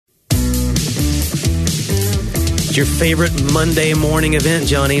It's your favorite Monday morning event,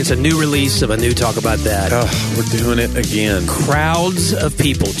 Johnny. It's a new release of a new Talk About That. Oh, we're doing it again. Crowds of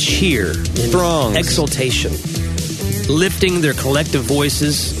people cheer in Throngs. exultation, lifting their collective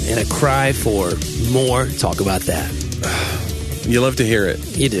voices in a cry for more Talk About That. You love to hear it.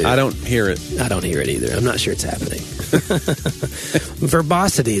 You do. I don't hear it. I don't hear it either. I'm not sure it's happening.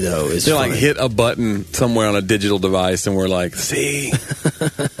 Verbosity, though, is They fun. like hit a button somewhere on a digital device and we're like, see?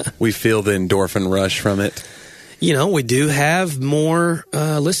 We feel the endorphin rush from it. You know, we do have more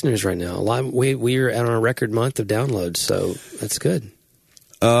listeners right now. We're on a record month of downloads, so that's good.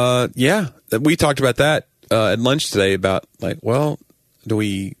 Yeah. We talked about that at lunch today about like, well, do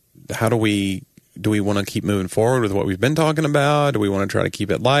we want to keep moving forward with what we've been talking about? Do we want to try to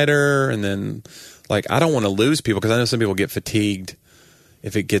keep it lighter? And then, like, I don't want to lose people because I know some people get fatigued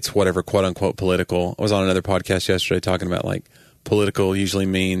if it gets whatever quote unquote political. I was on another podcast yesterday talking about like political usually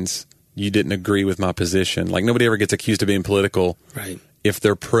means you didn't agree with my position. Like, nobody ever gets accused of being political. Right. If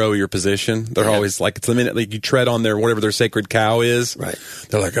they're pro your position, they're always like, it's the minute like you tread on their whatever their sacred cow is. Right.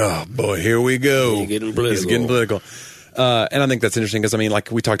 They're like, oh boy, here we go. He's getting political. He's getting political. And I think that's interesting because I mean,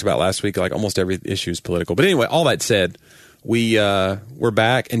 like we talked about last week, like almost every issue is political. But anyway, all that said, we're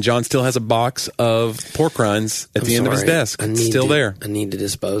back, and John still has a box of pork rinds at the end of his desk. It's still there. I need to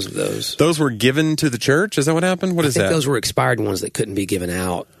dispose of those. Those were given to the church. Is that what happened? What is that? I think those were expired ones that couldn't be given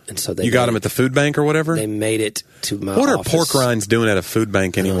out, and so they got them at the food bank or whatever. They made it to my What office. are pork rinds doing at a food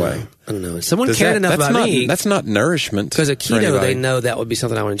bank anyway? I don't know. Someone cared enough about me. That's not nourishment. Because of keto, they know that would be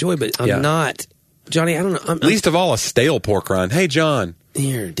something I would enjoy, but I'm not. Johnny, I don't know. Least of all, a stale pork rind. Hey, John.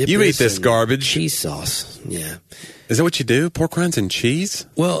 Here, dip you eat this in garbage. Cheese sauce. Yeah. Is that what you do? Pork rinds and cheese?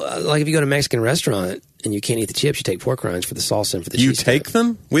 Well, like if you go to a Mexican restaurant and you can't eat the chips, you take pork rinds for the salsa and for the cheese. You take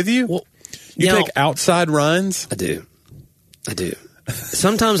them with you? Well, you take outside rinds? I do.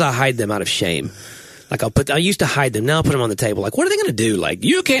 Sometimes I hide them out of shame. Like I used to hide them. Now I put them on the table. Like, what are they going to do? Like,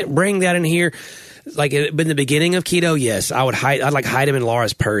 you can't bring that in here. Like in the beginning of keto, yes, I would hide. I'd like hide them in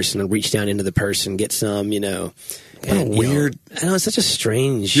Laura's purse and reach down into the purse and get some. And, weird. I know it's such a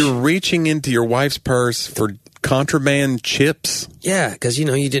strange. You're reaching into your wife's purse for contraband chips. Yeah, because you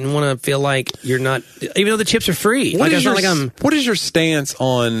didn't want to feel like you're not, even though the chips are free. What is your stance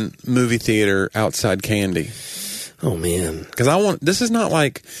on movie theater outside candy? Oh man, because this is not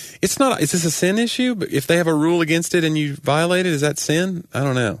like it's not. Is this a sin issue? But if they have a rule against it and you violate it, is that sin? I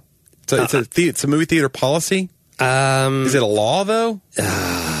don't know. It's a movie theater policy. Is it a law though?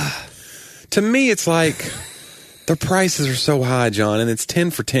 To me, it's like the prices are so high, John, and it's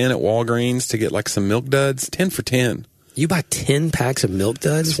 10 for $10 at Walgreens to get like some Milk Duds. 10 for $10. You buy 10 packs of Milk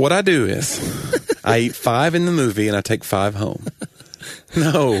Duds? What I do is I eat 5 in the movie and I take 5 home.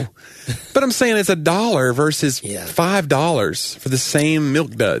 No, but I'm saying it's $1 versus $5 for the same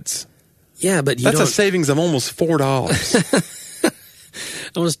Milk Duds. Yeah, but that's a savings of almost $4.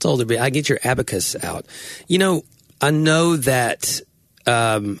 I was told I get your abacus out. I know that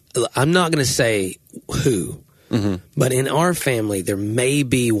I'm not going to say who, but in our family, there may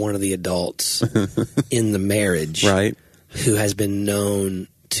be one of the adults in the marriage who has been known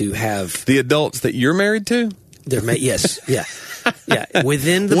to have... The adults that you're married to? Yes, yeah. Yeah,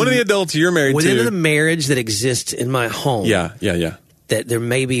 within one of the adults you're married within to. the marriage that exists in my home. Yeah. That there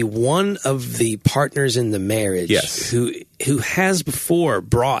may be one of the partners in the marriage who has before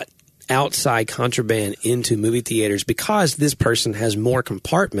brought outside contraband into movie theaters because this person has more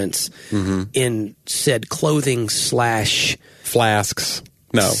compartments in said clothing / flasks.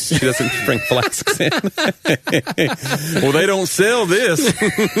 No, she doesn't bring flasks in. Well, they don't sell this.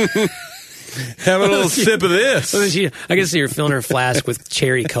 Have a little sip of this. I can see her filling her flask with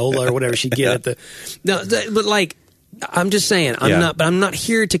cherry cola or whatever she get at the. No, but like. I'm just saying, I'm not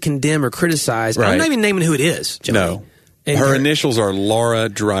here to condemn or criticize. Right. I'm not even naming who it is, Johnny. No. And her initials are Laura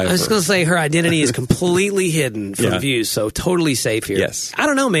Driver. I was going to say her identity is completely hidden from view, so totally safe here. Yes. I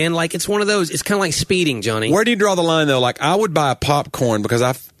don't know, man. Like, it's one of those, it's kind of like speeding, Johnny. Where do you draw the line, though? Like, I would buy a popcorn because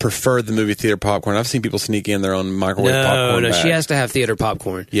I prefer the movie theater popcorn. I've seen people sneak in their own microwave popcorn bag. She has to have theater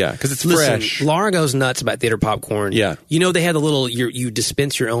popcorn. Yeah, because it's fresh. Laura goes nuts about theater popcorn. Yeah. They have the little, you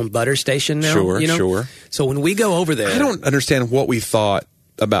dispense your own butter station now? Sure. So when we go over there... I don't understand what we thought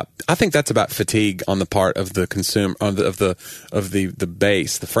about. I think that's about fatigue on the part of the consumer, of the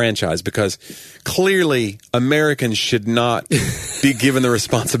base, the franchise, because clearly Americans should not be given the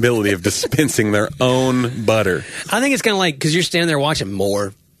responsibility of dispensing their own butter. I think it's kind of like, because you're standing there watching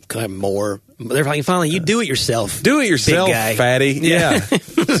more. They're like, finally, you do it yourself. Do it yourself, big guy. fatty. Yeah.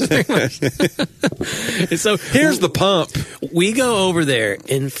 And so here's the pump. We go over there,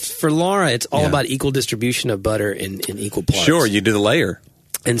 and for Laura, it's all about equal distribution of butter in equal parts. Sure, you do the layer.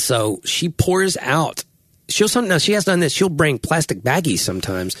 And so she pours out. Now she has done this. She'll bring plastic baggies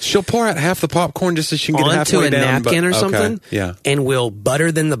sometimes. She'll pour out half the popcorn just so she can get onto halfway a down. napkin or something. Yeah. And we'll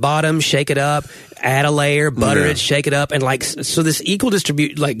butter then the bottom, shake it up, add a layer, butter it, shake it up, and like so this equal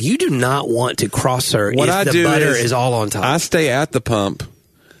distribute. Like you do not want to cross her What if I the do butter is all on top. I stay at the pump.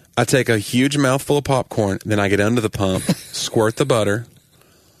 I take a huge mouthful of popcorn, then I get under the pump, squirt the butter,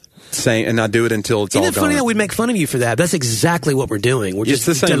 and I do it until it's all gone. Isn't it funny that we'd make fun of you for that? That's exactly what we're doing. We're just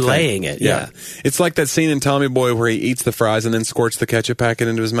the same delaying thing. it. Yeah. It's like that scene in Tommy Boy where he eats the fries and then squirts the ketchup packet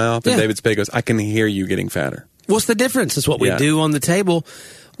into his mouth, and David Spade goes, I can hear you getting fatter. What's the difference? It's what we do on the table.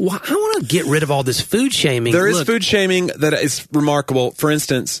 Well, I want to get rid of all this food shaming. There is food shaming that is remarkable. For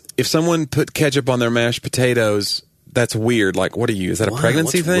instance, if someone put ketchup on their mashed potatoes, that's weird. Like, what are you? Is that a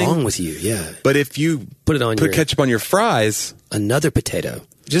pregnancy thing? What's wrong with you? Yeah. But if you put ketchup on your fries, another potato.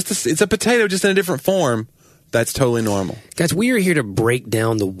 It's a potato just in a different form. That's totally normal. Guys, we are here to break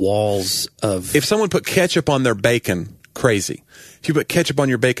down the walls of... If someone put ketchup on their bacon, crazy. If you put ketchup on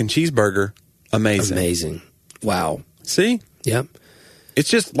your bacon cheeseburger, amazing. Amazing. Wow. See? Yep. It's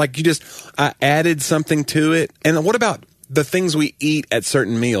just like I added something to it. And what about the things we eat at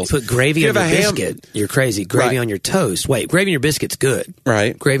certain meals? Put gravy on your biscuit. You're crazy. Gravy on your toast. Wait, gravy on your biscuit's good.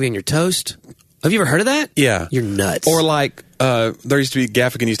 Right. Gravy on your toast? Have you ever heard of that? Yeah. You're nuts. Or like, there used to be,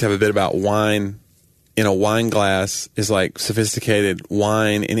 Gaffigan used to have a bit about wine in a wine glass is like sophisticated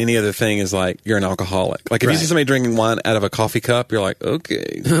wine, and any other thing is like you're an alcoholic. Like if you see somebody drinking wine out of a coffee cup, you're like,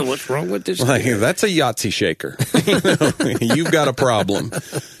 okay. What's wrong with this? Like, that's a Yahtzee shaker. You've got a problem.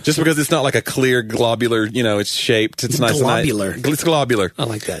 Just because it's not like a clear globular, it's shaped. It's nice. Globular. It's globular. I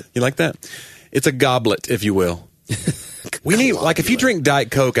like that. You like that? It's a goblet, if you will. We need, like, if you drink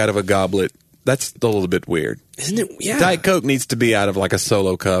Diet Coke out of a goblet, that's a little bit weird. Isn't it? Yeah. Diet Coke needs to be out of like a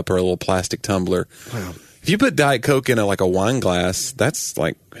Solo cup or a little plastic tumbler. Wow. If you put Diet Coke in like a wine glass, that's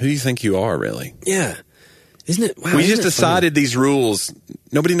like, who do you think you are, really? Yeah. Isn't it? Wow. We just decided these rules.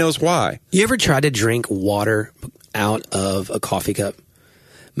 Nobody knows why. You ever tried to drink water out of a coffee cup?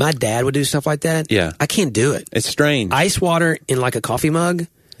 My dad would do stuff like that. Yeah. I can't do it. It's strange. Ice water in like a coffee mug.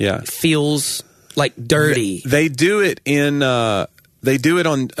 Yeah. Feels like dirty. They do it in. They do it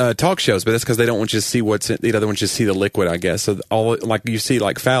on talk shows, but that's because they don't want you to see what's in. They want you to see the liquid, I guess. So like you see,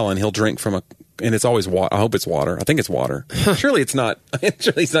 like Fallon, he'll drink from and it's always water. I hope it's water. I think it's water. Surely it's not.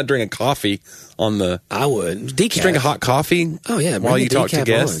 Surely he's not drinking coffee on the. I would decaf. Drink a hot coffee. Oh yeah, while you talk to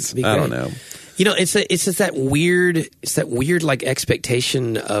guests. I don't know. It's just that weird. It's that weird like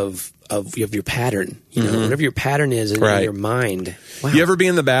expectation of your pattern. Whatever your pattern is in your mind. Wow. You ever be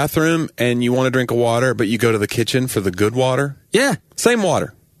in the bathroom and you want to drink a water, but you go to the kitchen for the good water? Yeah. Same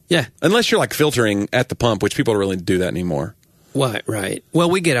water. Yeah. Unless you're like filtering at the pump, which people don't really do that anymore. What? Right. Well,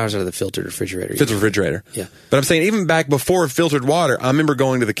 we get ours out of the filtered refrigerator. Filtered refrigerator. Yeah. But I'm saying even back before filtered water, I remember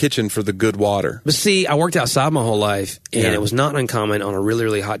going to the kitchen for the good water. But see, I worked outside my whole life, and it was not uncommon on a really,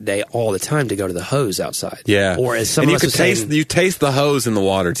 really hot day all the time to go to the hose outside. Yeah. Or as some of us you taste the hose in the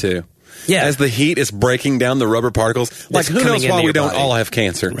water too. Yeah. As the heat is breaking down the rubber particles. Like, who knows why we don't all have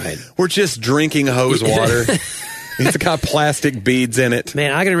cancer? Right. We're just drinking hose water. It's got plastic beads in it.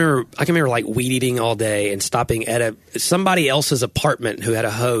 Man, I can remember like weed eating all day and stopping at somebody else's apartment who had a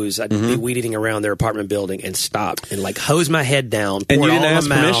hose. I'd be weed eating around their apartment building and stop and like hose my head down. And you didn't ask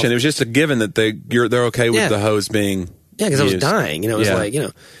permission. It was just a given that they're okay with the hose being because I was dying. It was like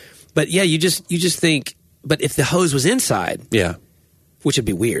But yeah, you just think. But if the hose was inside, which would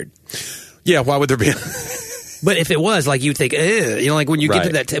be weird. Yeah, why would there be? But if it was, like, you'd think, like when you get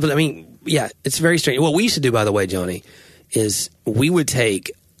to that table, I mean, yeah, it's very strange. What we used to do, by the way, Johnny, is we would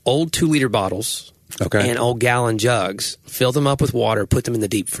take old 2-liter bottles and old gallon jugs, fill them up with water, put them in the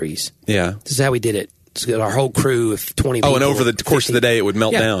deep freeze. Yeah. This is how we did it. So our whole crew of 20 people. Oh, and over the course of the day, it would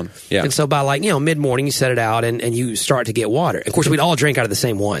melt down. Yeah. And so by like, mid-morning, you set it out and you start to get water. Of course, we'd all drink out of the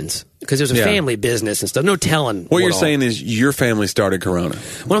same ones because it was a family business and stuff. No telling. What you're saying is your family started Corona.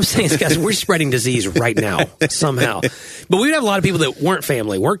 What I'm saying is, guys, we're spreading disease right now somehow. But we would have a lot of people that weren't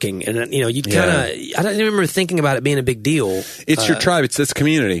family working. And, you'd kind of, I don't remember thinking about it being a big deal. It's your tribe. It's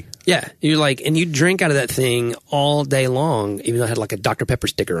community. Yeah. You're like, and you drink out of that thing all day long, even though it had like a Dr. Pepper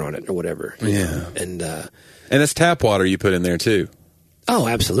sticker on it or whatever. Yeah. And it's tap water you put in there too. Oh,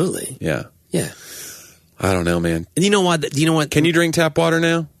 absolutely. Yeah. Yeah. I don't know, man. And you know what? Can you drink tap water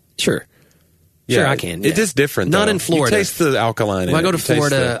now? Sure. Yeah, sure, I can. It is different. Not though. in Florida. You taste the alkaline. When I go to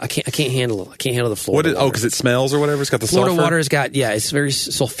Florida, I can't handle the Florida. water. Because it smells or whatever. It's got the Florida sulfur. water's got it's very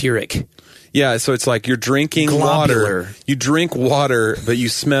sulfuric. Yeah, so it's like you're drinking water. You drink water, but you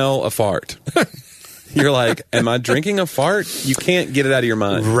smell a fart. You're like, am I drinking a fart? You can't get it out of your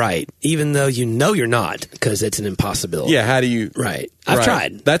mind. Right. Even though you know you're not, because it's an impossibility. Yeah, how do you... Right. I've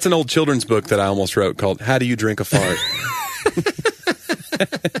tried. That's an old children's book that I almost wrote called How Do You Drink a Fart?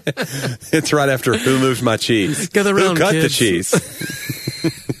 It's right after Who Moved My Cheese? Gather Who round, cut kids. the cheese?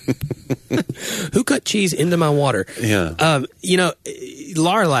 Who cut cheese into my water? Yeah.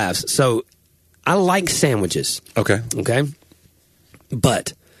 Laura laughs. So I like sandwiches. Okay. Okay.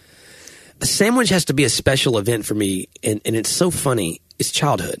 But a sandwich has to be a special event for me. And it's so funny. It's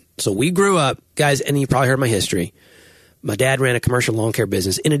childhood. So we grew up, guys, and you probably heard my history. My dad ran a commercial lawn care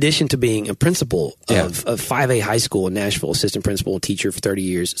business in addition to being a principal of 5A high school in Nashville, assistant principal, teacher for 30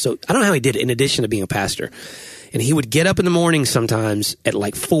 years. So I don't know how he did it in addition to being a pastor. And he would get up in the morning sometimes at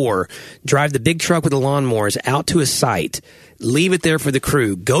like 4, drive the big truck with the lawnmowers out to a site, leave it there for the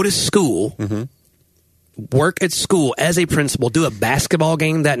crew, go to school, work at school as a principal, do a basketball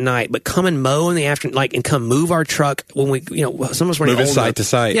game that night, but come and mow in the afternoon, and come move our truck when we, some of us were Move it old site enough. to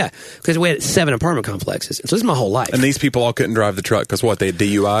site. Yeah, because we had 7 apartment complexes. And so this is my whole life. And these people all couldn't drive the truck because what? They had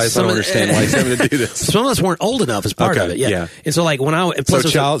DUIs? I don't understand why he's having to do this. Some of us weren't old enough as part of it. Yeah. And so when I...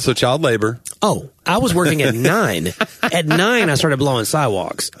 Plus child labor. Oh, I was working at 9. At 9, I started blowing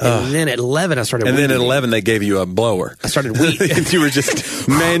sidewalks. And then at 11, I started And weeding. then at 11, they gave you a blower. I started weeding. You were just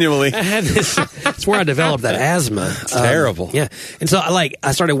manually... I had this... That's where I developed that asthma. It's terrible. Yeah. And so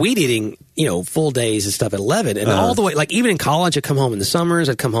I started weed eating, full days and stuff at 11. And all the way, even in college, I'd come home in the summers.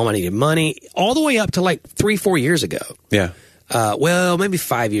 I'd come home, I needed money. All the way up to 3-4 years ago. Yeah. Maybe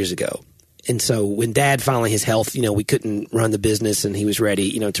 5 years ago. And so when Dad finally, his health, we couldn't run the business and he was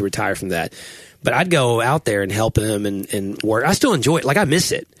ready, to retire from that. But I'd go out there and help him and work. I still enjoy it. I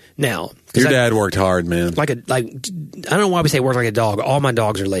miss it now. Your dad worked hard, man. I don't know why we say work like a dog. All my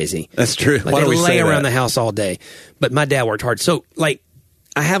dogs are lazy. That's true. Why They do we lay say around that? the house all day. But my dad worked hard. So, I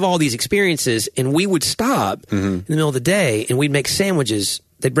have all these experiences, and we would stop in the middle of the day, and we'd make sandwiches.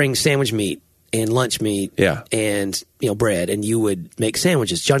 They'd bring sandwich meat and lunch meat and bread, and you would make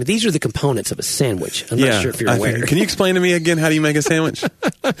sandwiches. Johnny, these are the components of a sandwich. I'm not sure if you're aware. Can you explain to me again, how do you make a sandwich?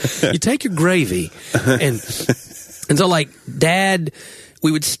 You take your gravy, and so Dad,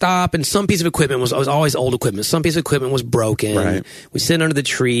 we would stop, and some piece of equipment was always old equipment. Some piece of equipment was broken. Right. We sit under the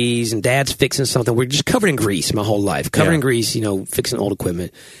trees, and Dad's fixing something. We're just covered in grease my whole life, covered in grease, fixing old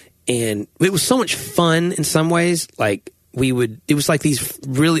equipment, and it was so much fun in some ways. It was these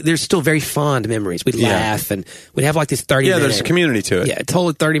really, there's still very fond memories. We'd laugh and we'd have this 30-minute. Yeah, there's a community to it. Yeah,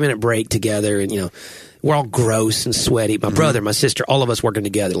 totally 30-minute break together. And, we're all gross and sweaty. My brother, my sister, all of us working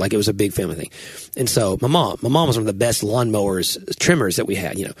together. It was a big family thing. And so my mom was one of the best lawnmowers, trimmers that we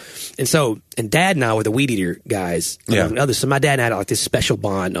had, and Dad and I were the weed eater guys. Among others. So my dad and I had this special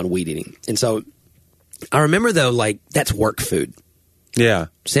bond on weed eating. And so I remember though, that's work food. Yeah.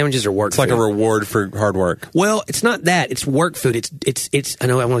 Sandwiches are work food. It's like a reward for hard work. Well, it's not that. It's work food. It's I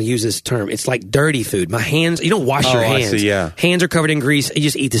know I want to use this term. It's like dirty food. My hands, you don't wash your hands. I see, yeah. Hands are covered in grease. You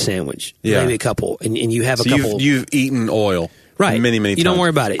just eat the sandwich. Yeah. Maybe a couple. And you have a couple. You've eaten oil. Right. Many, many times. You don't worry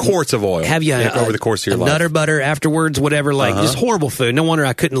about it. Quarts of oil. Have you over the course of your life. Nutter butter afterwards, whatever, just horrible food. No wonder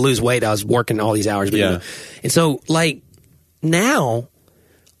I couldn't lose weight. I was working all these hours. But, And so, now,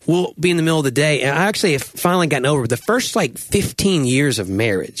 we'll be in the middle of the day, and I actually have finally gotten over the first 15 years of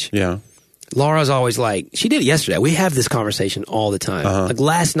marriage. Yeah. Laura's always she did it yesterday. We have this conversation all the time.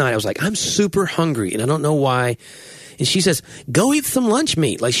 Last night, I was I'm super hungry, and I don't know why. And she says, go eat some lunch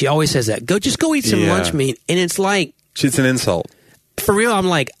meat. She always says that. Just go eat some lunch meat. And it's it's an insult. For real,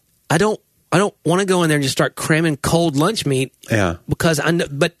 I'm I don't want to go in there and just start cramming cold lunch meat. Yeah. Because I know,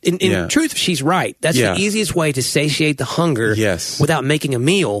 but in truth, she's right. That's the easiest way to satiate the hunger. Yes. Without making a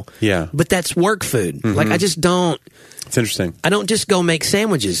meal. Yeah. But that's work food. I just don't. It's interesting. I don't just go make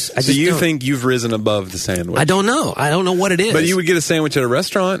sandwiches. So you think you've risen above the sandwich? I don't know. I don't know what it is. But you would get a sandwich at a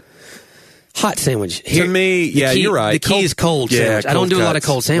restaurant? Hot sandwich. To me, you're right. The key is cold sandwich. I don't do a lot of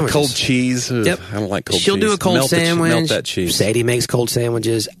cold sandwiches. Cold cheese. Yep. I don't like cold cheese. She'll do a cold sandwich. Melt that cheese. Sadie makes cold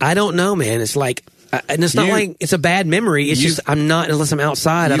sandwiches. I don't know, man. It's and it's not it's a bad memory. It's just I'm not, unless I'm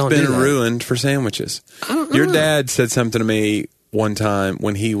outside, I don't do that. You've been ruined for sandwiches. Your dad said something to me one time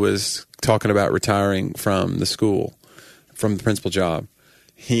when he was talking about retiring from the school, from the principal job.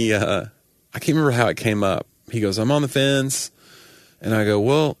 He, I can't remember how it came up. He goes, I'm on the fence. And I go,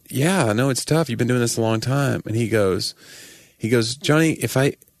 well, yeah, I know it's tough. You've been doing this a long time. And he goes, Johnny,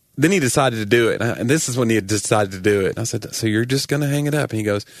 then he decided to do it. And this is when he had decided to do it. And I said, so you're just going to hang it up? And he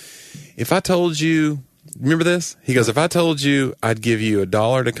goes, if I told you, remember this? He goes, if I told you I'd give you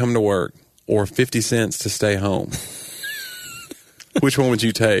 $1 to come to work or 50 cents to stay home, which one would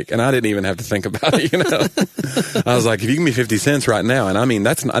you take? And I didn't even have to think about it, I was like, if you give me 50 cents right now, and I mean,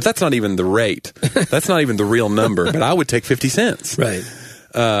 that's not even the rate. That's not even the real number, but I would take 50 cents. Right.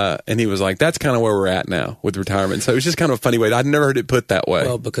 And he was like, that's kind of where we're at now with retirement. So it was just kind of a funny way. I'd never heard it put that way.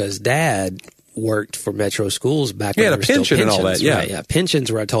 Well, because Dad worked for Metro Schools back when had there a were still pension and all that, yeah. Right, yeah.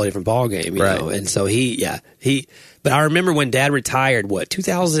 Pensions were a totally different ballgame, you Right. know. And so but I remember when Dad retired,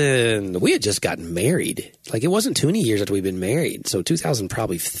 2000, we had just gotten married. Like, it wasn't too many years after we'd been married. So 2000,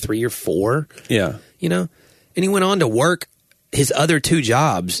 probably 3 or 4. Yeah. And he went on to work his other 2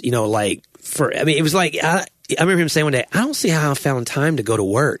 jobs, it was like, I remember him saying one day, I don't see how I found time to go to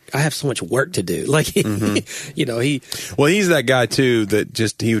work. I have so much work to do. Like, Well, he's that guy too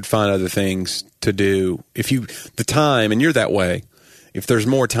that he would find other things to do. The time, and you're that way, if there's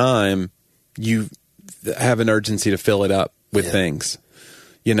more time, you have an urgency to fill it up with things,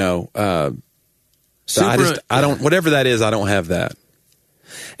 so I don't, whatever that is, I don't have that.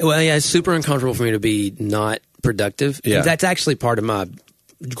 Well, yeah, it's super uncomfortable for me to be not productive. Yeah. That's actually part of my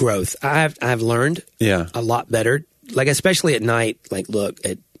growth. I've learned a lot better, like, especially at night. Like, look,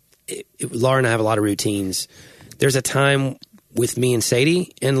 Laura and I have a lot of routines. There's a time with me and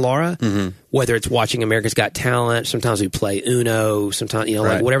Sadie and Laura, whether it's watching America's Got Talent, sometimes we play Uno, sometimes,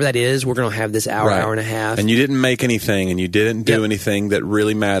 like, whatever that is, we're going to have this hour and a half. And you didn't make anything, and you didn't do anything that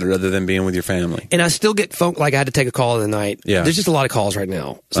really mattered other than being with your family. And I still get phone, like, I had to take a call in the night. Yeah. There's just a lot of calls right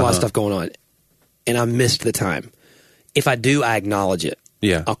now. There's a lot of stuff going on. And I missed the time. If I do, I acknowledge it.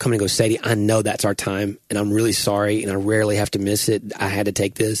 Yeah. I'll come and go, Sadie, I know that's our time, and I'm really sorry, and I rarely have to miss it. I had to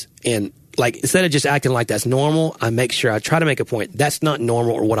take this. And, like, instead of just acting like that's normal, I try to make a point. That's not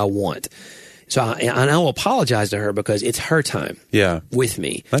normal or what I want. So I will apologize to her because it's her time with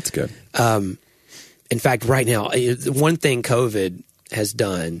me. That's good. In fact, right now, one thing COVID has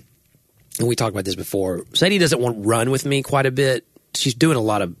done, and we talked about this before, Sadie doesn't want to run with me quite a bit. She's doing a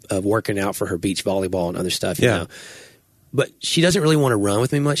lot of working out for her beach volleyball and other stuff, you know. But she doesn't really want to run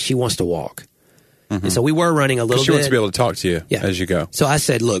with me much. She wants to walk. And so we were running a little bit. She wants to be able to talk to you as you go. So I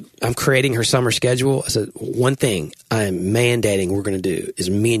said, look, I'm creating her summer schedule. I said, one thing I'm mandating we're going to do is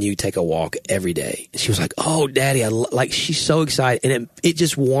me and you take a walk every day. And she was like, oh, Daddy, she's so excited. And it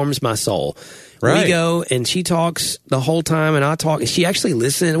just warms my soul. Right. We go and she talks the whole time and I talk. And she actually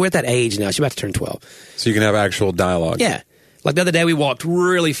listens. We're at that age now. She's about to turn 12. So you can have actual dialogue. Yeah. Like the other day, we walked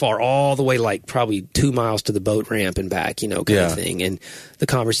really far, all the way, like probably 2 miles to the boat ramp and back, kind of thing. And the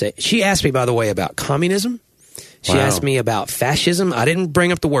conversation. She asked me, by the way, about communism. She asked me about fascism. I didn't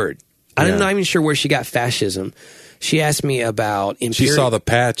bring up the word. I'm not even sure where she got fascism. She asked me about She saw the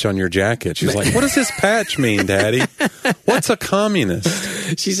patch on your jacket. She was like, what does this patch mean, Daddy? What's a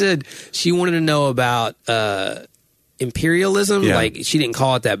communist? She said she wanted to know about imperialism. Like, she didn't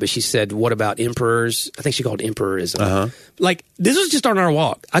call it that, but she said, what about emperors? I think she called it emperorism. Like, this was just on our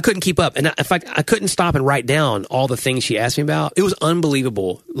walk. I couldn't keep up. And in fact, I couldn't stop and write down all the things she asked me about. It was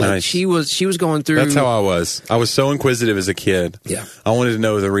unbelievable. Like, nice. she was going through. That's how I was. I was so inquisitive as a kid. Yeah. I wanted to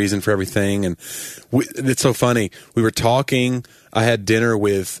know the reason for everything. And it's so funny. We were talking. I had dinner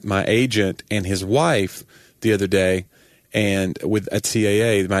with my agent and his wife the other day. And at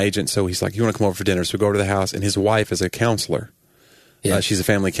CAA, my agent, so he's like, you want to come over for dinner? So we go over to the house, and his wife is a counselor. Yeah. She's a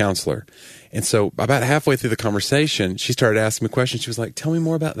family counselor. And so about halfway through the conversation, she started asking me questions. She was like, tell me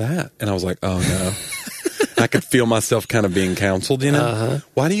more about that. And I was like, oh, no. I could feel myself kind of being counseled,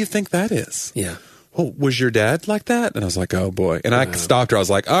 Why do you think that is? Yeah. Well, was your dad like that? And I was like, oh, boy. And I stopped her. I was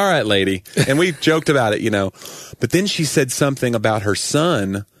like, all right, lady. And we joked about it, But then she said something about her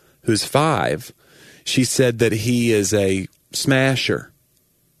son, who's 5. She said that he is a smasher.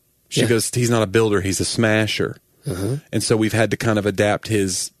 She goes, he's not a builder, he's a smasher. And so we've had to kind of adapt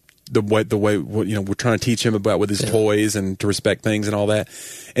the way we're trying to teach him about with his toys and to respect things and all that.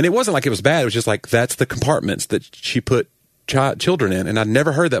 And it wasn't like it was bad. It was just like, that's the compartments that she put children in. And I'd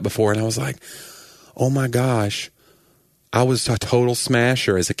never heard that before. And I was like, oh my gosh, I was a total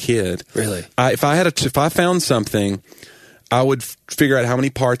smasher as a kid. Really? If I found something, I would figure out how many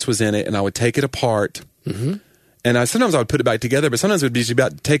parts was in it, and I would take it apart. And sometimes I would put it back together, but sometimes it would be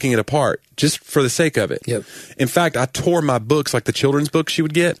about taking it apart just for the sake of it. Yep. In fact, I tore my books, like the children's books you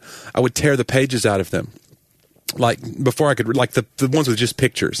would get. I would tear the pages out of them. Like before I could, like the ones with just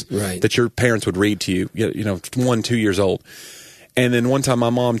pictures that your parents would read to you, 1, 2 years old. And then one time my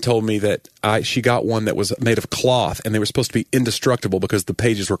mom told me that she got one that was made of cloth, and they were supposed to be indestructible because the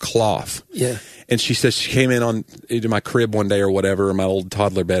pages were cloth. Yeah. And she says she came into my crib one day or whatever, or my old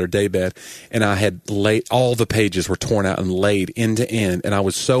toddler bed or day bed, and I had all the pages were torn out and laid end to end, and I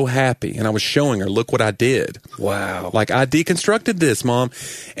was so happy, and I was showing her, look what I did. Wow. Like, I deconstructed this, Mom.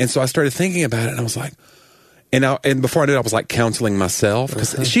 And so I started thinking about it, and I was like, And before I did, I was like counseling myself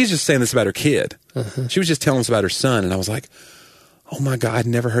because she's just saying this about her kid. She was just telling us about her son, and I was like, "Oh my God, I'd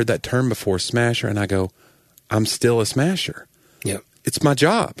never heard that term before, smasher." And I go, "I'm still a smasher. Yep. It's my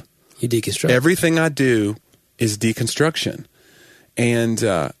job. You deconstruct. Everything I do is deconstruction, and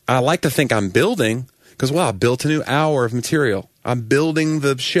I like to think I'm building because I built a new hour of material. I'm building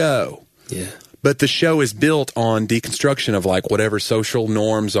the show. Yeah." But the show is built on deconstruction of like whatever social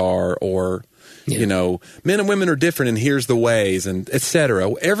norms are, or you know, men and women are different, and here's the ways, and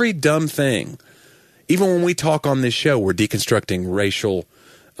etc. Every dumb thing. Even when we talk on this show, we're deconstructing racial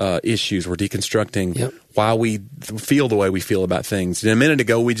issues. We're deconstructing why we feel the way we feel about things. And a minute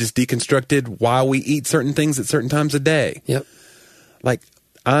ago, we just deconstructed why we eat certain things at certain times of day. Yep. Like,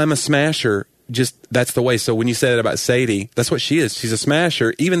 I'm a smasher. Just that's the way. So when you said it about Sadie, that's what she is. She's a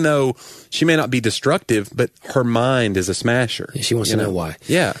smasher, even though she may not be destructive, but her mind is a smasher. She wants to know why.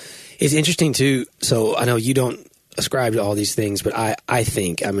 Yeah. It's interesting, too. So I know you don't ascribe to all these things, but I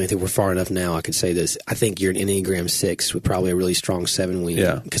think we're far enough now, I could say this. I think you're an Enneagram 6 with probably a really strong 7 wing.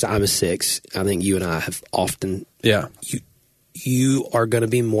 Yeah. Because I'm a 6. I think you and I have often... Yeah. You are going to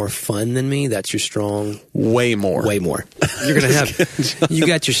be more fun than me. That's your strong... Way more. You're going to have... You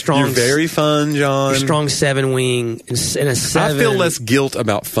got your strong... You're very fun, John. Your strong 7 wing and a 7... I feel less guilt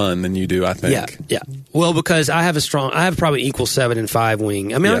about fun than you do, I think. Yeah. Well, because I have probably equal 7 and 5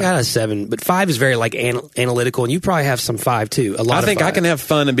 wing. I mean, I got a 7, but 5 is very like analytical, and you probably have some 5 too. I think I can have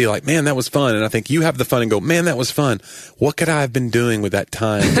fun and be like, man, that was fun. And I think you have the fun and go, man, that was fun. What could I have been doing with that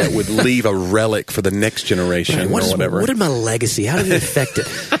time that would leave a relic for the next generation or whatever? What is my legacy? How did it affect it?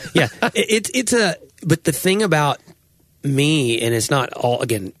 Yeah, it's a. But the thing about me, and it's not all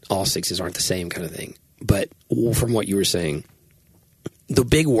 6s aren't the same kind of thing. But from what you were saying, the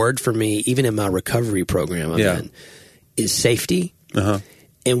big word for me, even in my recovery program I'm in, is safety.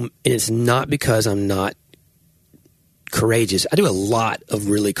 And it's not because I'm not courageous. I do a lot of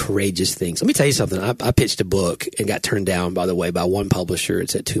really courageous things. Let me tell you something. I pitched a book and got turned down, by the way, by one publisher.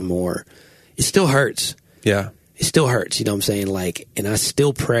 It's at 2 more. It still hurts. Yeah. It still hurts, you know what I'm saying? Like, and I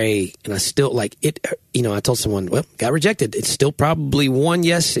still pray, and I still, like, it, you know, I told someone, well, got rejected. It's still probably 1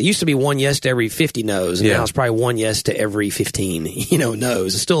 yes. It used to be 1 yes to every 50 no's, and now it's probably 1 yes to every 15,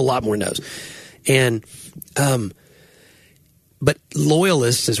 no's. It's still a lot more no's. And, but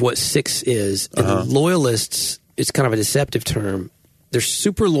loyalists is what 6 is. And loyalists, it's kind of a deceptive term. They're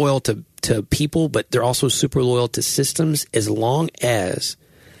super loyal to people, but they're also super loyal to systems as long as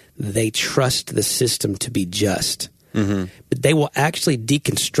they trust the system to be just. But they will actually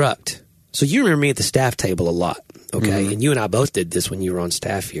deconstruct. So you remember me at the staff table a lot, okay? And you and I both did this when you were on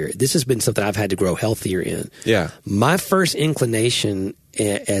staff here. This has been something I've had to grow healthier in. Yeah. My first inclination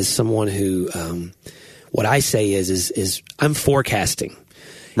as someone who, what I say is I'm forecasting.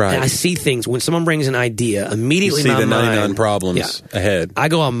 Right. And I see things. When someone brings an idea, immediately you see my the 99 mind, problems ahead. I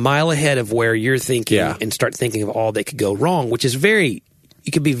go a mile ahead of where you're thinking and start thinking of all that could go wrong, which is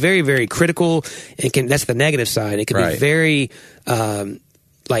you can be very, very critical, and that's the negative side. It can be very, I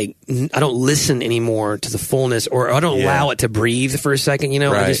don't listen anymore to the fullness, or I don't allow it to breathe for a second,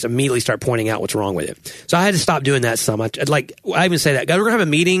 I just immediately start pointing out what's wrong with it. So I had to stop doing that some. I even say that, guys, we're going to have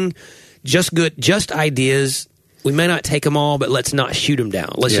a meeting, just ideas. We may not take them all, but let's not shoot them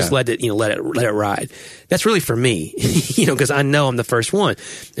down. Let's just let it ride. That's really for me, because I know I'm the first one.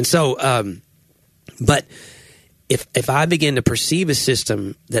 And so, but if I begin to perceive a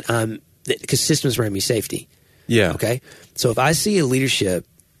system because systems bring me safety. Yeah. Okay. So if I see a leadership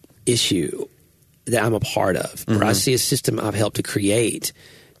issue that I'm a part of, or I see a system I've helped to create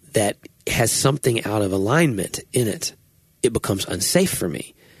that has something out of alignment in it, it becomes unsafe for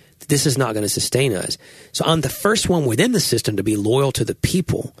me. This is not going to sustain us. So I'm the first one within the system to be loyal to the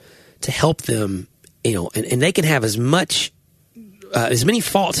people, to help them, and they can have as many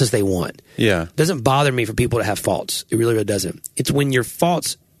faults as they want. Yeah. It doesn't bother me for people to have faults. It really, really doesn't. It's when your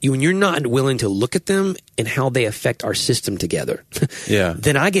faults, when you're not willing to look at them and how they affect our system together.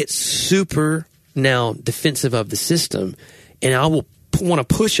 Then I get super now defensive of the system, and I will want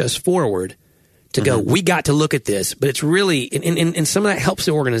to push us forward to go, we got to look at this. But it's really, and some of that helps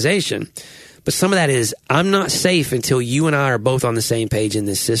the organization. But some of that is, I'm not safe until you and I are both on the same page in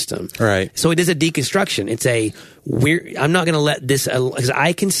this system. Right. So it is a deconstruction. It's I'm not going to let this, because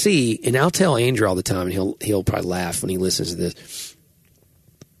I can see, and I'll tell Andrew all the time, and he'll probably laugh when he listens to this.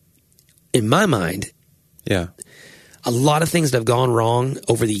 In my mind, a lot of things that have gone wrong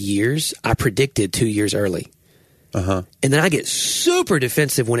over the years, I predicted 2 years early. Uh-huh. And then I get super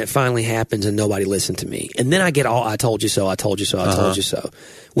defensive when it finally happens and nobody listened to me. And then I get all, I told you so, I told you so, I told you so,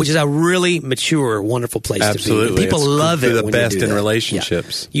 which is a really mature, wonderful place to be. And people love it the when best you do in that.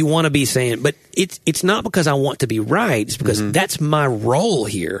 relationships. Yeah. You want to be saying, but it's not because I want to be right. It's because that's my role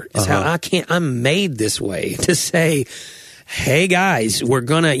here. It's how I'm made this way to say, hey guys, we're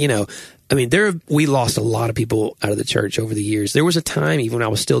gonna, we lost a lot of people out of the church over the years. There was a time, even when I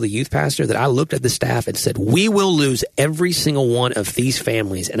was still the youth pastor, that I looked at the staff and said, we will lose every single one of these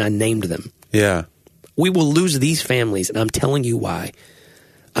families, and I named them. Yeah. We will lose these families, and I'm telling you why.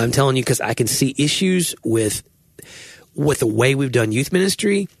 I'm telling you because I can see issues with the way we've done youth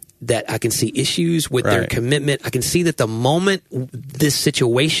ministry, that I can see issues with their commitment. I can see that the moment this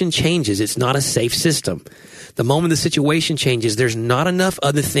situation changes, it's not a safe system. The moment the situation changes, there's not enough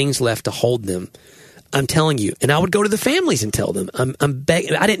other things left to hold them. I'm telling you. And I would go to the families and tell them.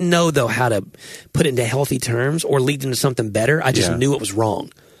 I didn't know, though, how to put it into healthy terms or lead them to something better. I just knew it was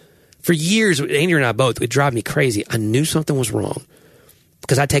wrong. For years, Andrew and I both, it would drive me crazy. I knew something was wrong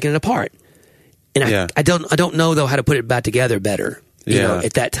because I'd taken it apart. And I don't know, though, how to put it back together better,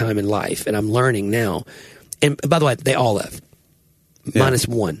 at that time in life. And I'm learning now. And by the way, they all left. Minus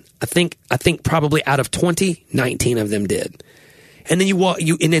one. I think probably out of 20, 19 of them did. And then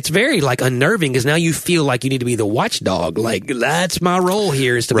and it's very unnerving because now you feel like you need to be the watchdog. Like, that's my role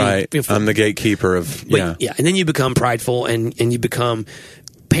here is to be. I'm the gatekeeper of, And then you become prideful and you become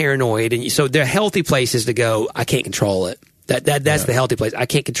paranoid. And so there are healthy places to go. I can't control it. That's the healthy place. I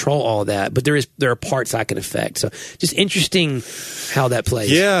can't control all that, but there are parts I can affect. So just interesting how that plays.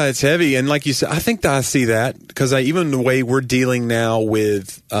 Yeah, it's heavy. And like you said, I think that I see that because even the way we're dealing now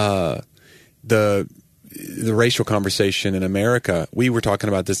with the racial conversation in America, we were talking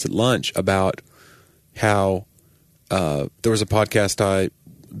about this at lunch about how there was a podcast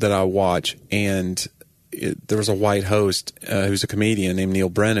that I watch, and there was a white host who's a comedian named Neil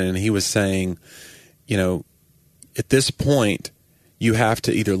Brennan, and he was saying, at this point, you have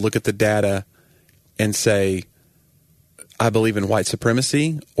to either look at the data and say, I believe in white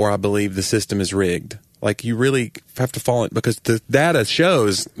supremacy, or I believe the system is rigged. Like, you really have to follow it because the data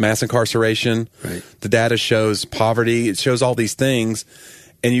shows mass incarceration. Right. The data shows poverty. It shows all these things.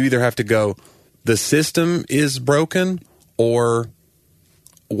 And you either have to go, the system is broken, or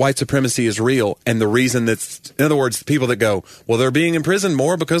white supremacy is real. And the reason that's, in other words, the people that go, well, they're being imprisoned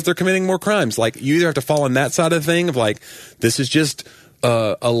more because they're committing more crimes. Like, you either have to fall on that side of the thing of like, this is just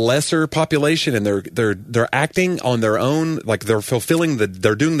a lesser population and they're acting on their own, like they're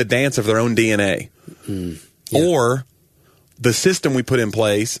they're doing the dance of their own DNA. Or the system we put in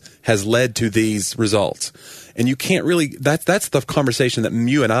place has led to these results. And you can't really, that's the conversation that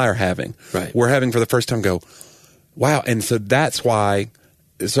you and I are having. Right. We're having for the first time, go, wow. And so that's why,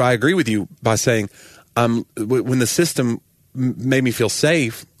 so I agree with you by saying, when the system made me feel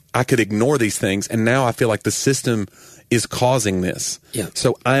safe, I could ignore these things. And now I feel like the system is causing this. Yeah.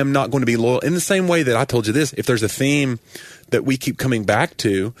 So I am not going to be loyal. In the same way that I told you this, if there's a theme that we keep coming back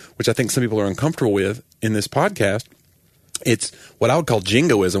to, which I think some people are uncomfortable with in this podcast, it's what I would call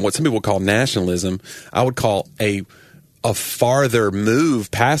jingoism, what some people call nationalism. I would call a farther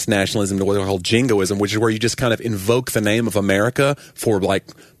move past nationalism to what they call jingoism, which is where you just kind of invoke the name of America for like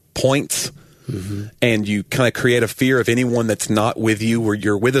points. And you kind of create a fear of anyone that's not with you, where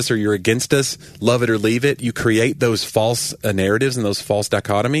you're with us or you're against us, love it or leave it. You create those false narratives and those false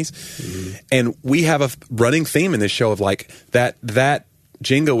dichotomies. And we have a running theme in this show of like that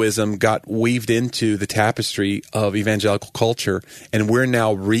jingoism got weaved into the tapestry of evangelical culture, and we're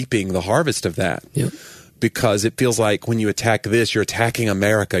now reaping the harvest of that. Yep. Because it feels like when you attack this, you're attacking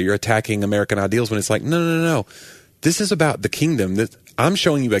America, you're attacking American ideals, when it's like, no. This is about the kingdom. I'm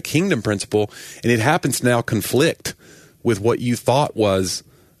showing you a kingdom principle, and it happens to now conflict with what you thought was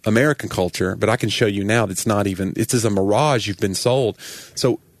American culture, but I can show you now that's not even, it's as a mirage you've been sold.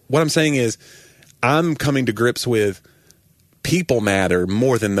 So what I'm saying is, I'm coming to grips with people matter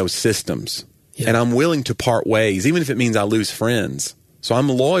more than those systems. Yeah. And I'm willing to part ways, even if it means I lose friends. So I'm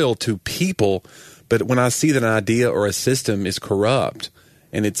loyal to people, but when I see that an idea or a system is corrupt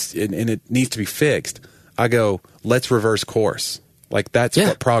and it needs to be fixed, I go, let's reverse course. Like, that's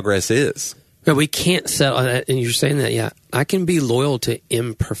what progress is. But we can't settle, and you're saying that, I can be loyal to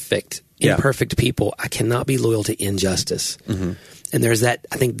imperfect people. I cannot be loyal to injustice. And there's that,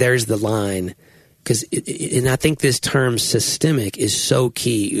 I think there's the line, because, and I think this term systemic is so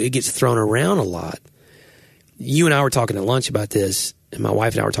key. It gets thrown around a lot. You and I were talking at lunch about this, and my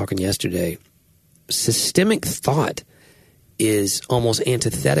wife and I were talking yesterday. Systemic thought is almost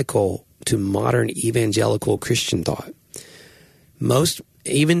antithetical to modern evangelical Christian thought. Most,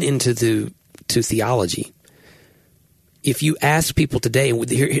 even to theology, if you ask people today, and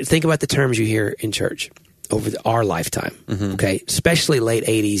think about the terms you hear in church over our lifetime, okay, especially late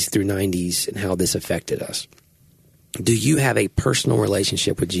 80s through 90s and how this affected us. Do you have a personal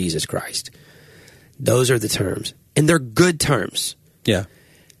relationship with Jesus Christ? Those are the terms. And they're good terms. Yeah.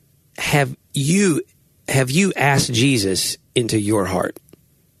 Have you asked Jesus into your heart?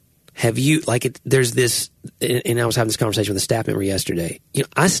 Have you, there's this, and I was having this conversation with a staff member yesterday.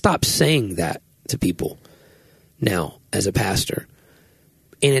 I stopped saying that to people now as a pastor.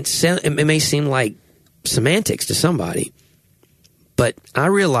 And it may seem like semantics to somebody, but I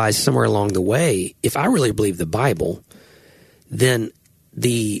realized somewhere along the way, if I really believe the Bible, then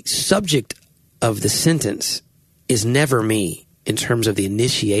the subject of the sentence is never me in terms of the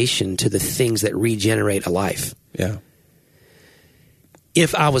initiation to the things that regenerate a life. Yeah.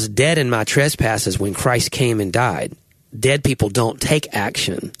 If I was dead in my trespasses when Christ came and died, dead people don't take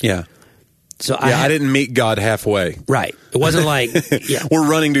action. Yeah. So I didn't meet God halfway. Right. It wasn't like we're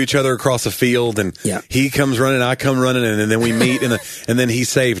running to each other across a field, and he comes running, I come running, and then we meet, and then he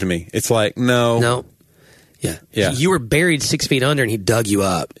saved me. It's like, no. Yeah. You were buried 6 feet under, and he dug you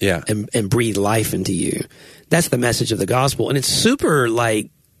up. Yeah. And breathed life into you. That's the message of the gospel, and it's super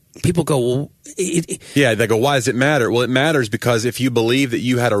people go, well, they go, why does it matter? Well, it matters because if you believe that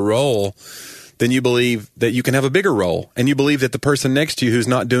you had a role, then you believe that you can have a bigger role. And you believe that the person next to you who's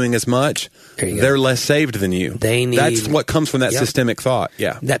not doing as much, they're less saved than you. That's what comes from that systemic thought.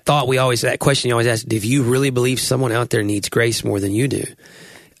 Yeah. That question you always ask, do you really believe someone out there needs grace more than you do?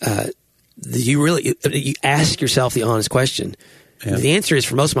 You ask yourself the honest question. Yeah. The answer is,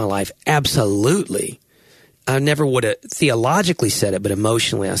 for most of my life, absolutely. I never would have theologically said it, but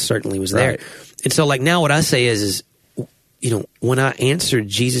emotionally I certainly was there. And so now what I say is when I answered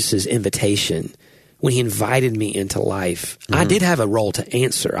Jesus's invitation, when he invited me into life, I did have a role to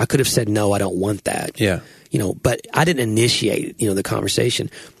answer. I could have said, no, I don't want that. Yeah. But I didn't initiate, the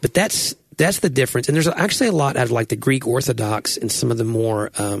conversation. But that's the difference. And there's actually a lot out of the Greek Orthodox and some of the more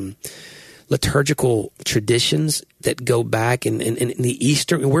liturgical traditions that go back in the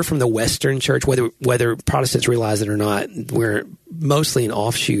Eastern. We're from the Western Church, whether Protestants realize it or not. We're mostly an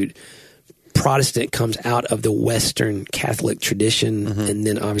offshoot. Protestant comes out of the Western Catholic tradition and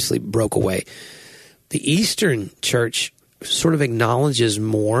then obviously broke away. The Eastern Church sort of acknowledges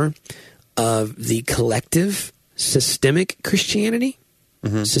more of the collective systemic Christianity,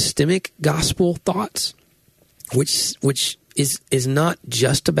 systemic gospel thoughts, which is not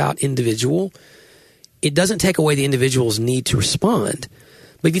just about individual. It doesn't take away the individual's need to respond.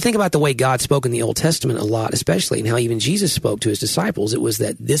 But if you think about the way God spoke in the Old Testament a lot, especially, and how even Jesus spoke to his disciples, it was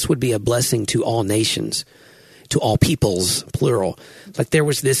that this would be a blessing to all nations, to all peoples, plural. There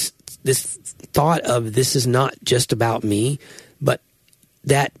was this thought of, this is not just about me, but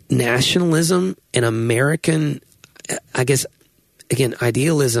that nationalism and American, I guess, again,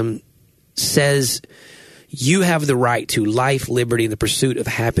 idealism says you have the right to life, liberty, and the pursuit of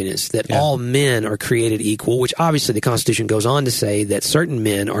happiness, that all men are created equal, which obviously the Constitution goes on to say that certain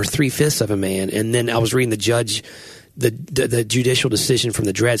men are 3/5 of a man. And then I was reading the judicial decision from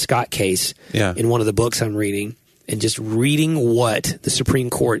the Dred Scott case in one of the books I'm reading, and just reading what the Supreme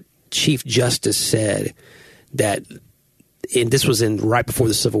Court Chief Justice said, that, and this was right before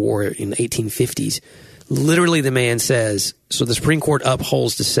the Civil War in the 1850s, literally, the man says, so the Supreme Court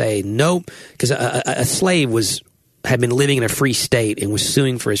upholds to say, nope, because a slave had been living in a free state and was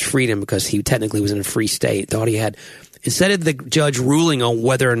suing for his freedom because he technically was in a free state, thought he had. Instead of the judge ruling on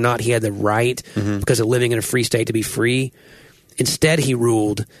whether or not he had the right, because of living in a free state, to be free, instead he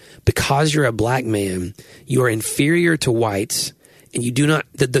ruled, because you're a black man, you are inferior to whites, and you do not,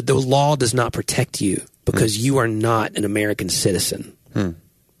 the law does not protect you because you are not an American citizen.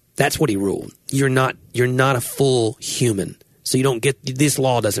 That's what he ruled. You're not a full human. So you don't get, this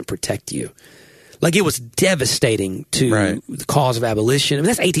law doesn't protect you. It was devastating to the cause of abolition. I mean,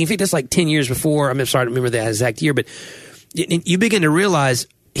 that's 1850. That's 10 years before. I'm sorry, I don't remember that exact year, but you begin to realize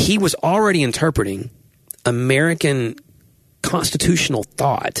he was already interpreting American constitutional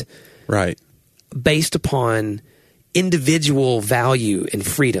thought based upon individual value and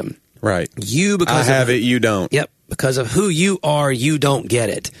freedom. Right. Because I have it, you don't. Yep. Because of who you are, you don't get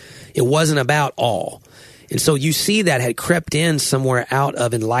it. It wasn't about all. And so you see that had crept in somewhere out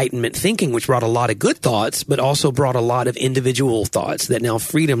of Enlightenment thinking, which brought a lot of good thoughts, but also brought a lot of individual thoughts. That now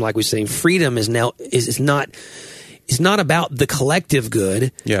freedom, like we're saying, freedom is now is not about the collective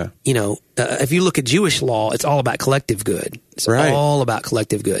good. Yeah. If you look at Jewish law, it's all about collective good. It's all about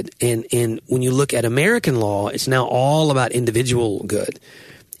collective good. And when you look at American law, it's now all about individual good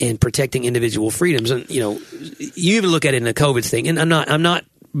and protecting individual freedoms. And you even look at it in the COVID thing. And I'm not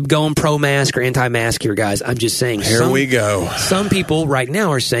going pro-mask or anti-mask here, guys. I'm just saying. Here we go. Some people right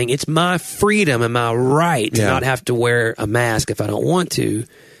now are saying it's my freedom and my right to not have to wear a mask if I don't want to.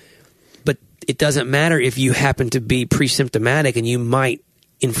 But it doesn't matter if you happen to be pre-symptomatic and you might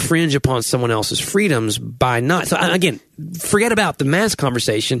infringe upon someone else's freedoms by not. So again, forget about the mask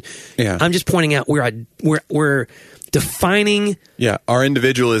conversation. Yeah. I'm just pointing out we're defining. Yeah, our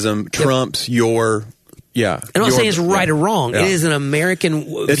individualism trumps your. Yeah, I'm not saying it's right or wrong. Yeah. It is an American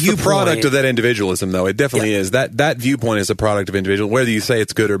viewpoint. It's the product of that individualism, though. It definitely is. That viewpoint is a product of individualism, whether you say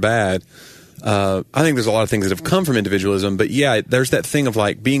it's good or bad. I think there's a lot of things that have come from individualism, but yeah, there's that thing of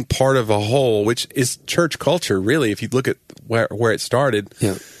like being part of a whole, which is church culture, really. If you look at where it started,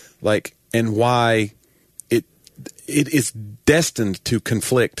 like, and why it is destined to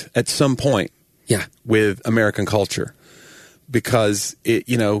conflict at some point, with American culture, because it,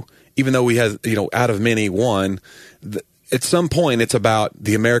 even though we have, out of many one, at some point it's about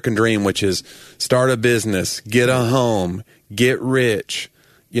the American dream, which is start a business, get a home, get rich.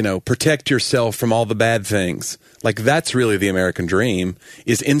 Protect yourself from all the bad things. Like, that's really the American dream,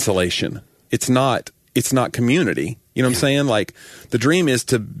 is insulation. It's not community. You know what I'm saying? Like, the dream is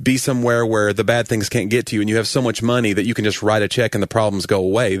to be somewhere where the bad things can't get to you and you have so much money that you can just write a check and the problems go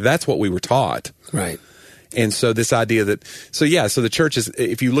away. That's what we were taught. Right. And so this idea that, so the church is,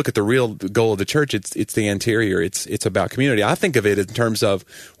 if you look at the real goal of the church, it's the anterior. It's about community. I think of it in terms of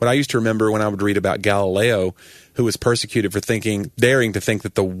what I used to remember when I would read about Galileo, who was persecuted for daring to think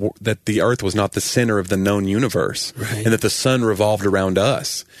that the earth was not the center of the known universe, and that the sun revolved around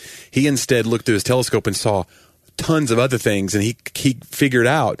us. He instead looked through his telescope and saw tons of other things, and he figured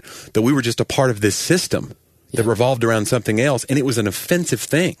out that we were just a part of this system that revolved around something else, and it was an offensive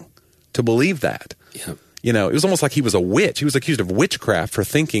thing to believe that. Yeah. It was almost like he was a witch. He was accused of witchcraft for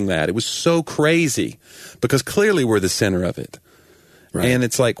thinking that. It was so crazy because clearly we're the center of it. Right. And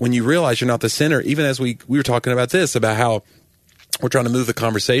it's like when you realize you're not the center, even as we were talking about this, about how we're trying to move the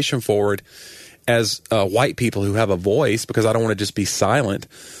conversation forward as white people who have a voice, because I don't want to just be silent.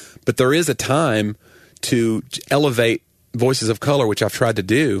 But there is a time to elevate voices of color, which I've tried to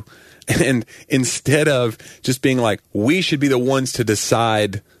do. And instead of just being like, we should be the ones to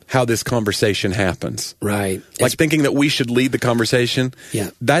decide how this conversation happens. Right. Like thinking that we should lead the conversation.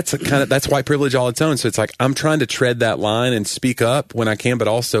 Yeah. That's that's white privilege all its own. So it's like, I'm trying to tread that line and speak up when I can, but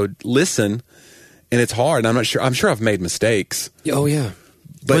also listen. And it's hard. I'm sure I've made mistakes. Oh yeah.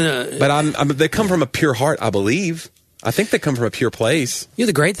 But they come from a pure heart, I believe. I think they come from a pure place.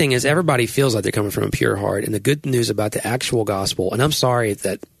 The great thing is everybody feels like they're coming from a pure heart. And the good news about the actual gospel, and I'm sorry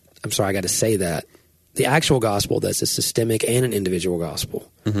I got to say that, the actual gospel that's a systemic and an individual gospel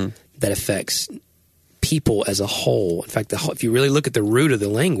that affects people as a whole. In fact, if you really look at the root of the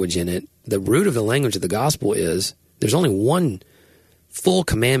language in it, the root of the language of the gospel is there's only one full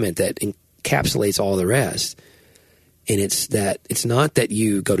commandment that encapsulates all the rest. And it's not that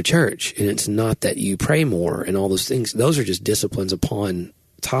you go to church, and it's not that you pray more and all those things. Those are just disciplines upon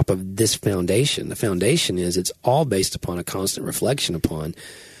top of this foundation. The foundation is it's all based upon a constant reflection upon,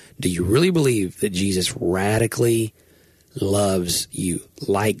 do you really believe that Jesus radically loves you,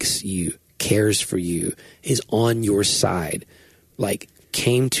 likes you, cares for you, is on your side, like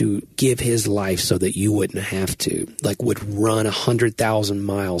came to give his life so that you wouldn't have to, like would run 100,000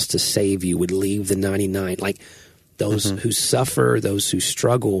 miles to save you, would leave the 99, like those who suffer, those who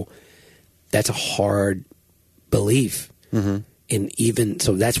struggle, that's a hard belief. And even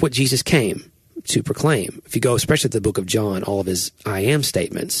so, that's what Jesus came to proclaim. If you go, especially to the book of John, all of his I am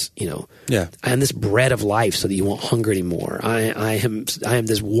statements, I am this bread of life so that you won't hunger anymore. I am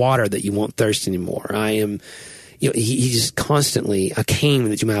this water that you won't thirst anymore. I am, he just constantly, I came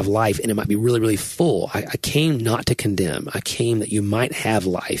that you might have life and it might be really, really full. I came not to condemn. I came that you might have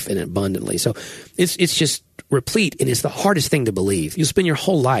life and abundantly. So it's just replete, and it's the hardest thing to believe. You'll spend your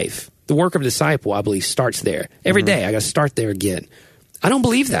whole life. The work of a disciple, I believe, starts there. Every day, I got to start there again. I don't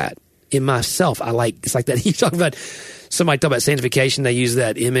believe that in myself. It's like that. You talk about somebody talk about sanctification. They use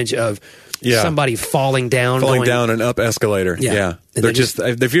that image of somebody falling down an up escalator. Yeah. They're just,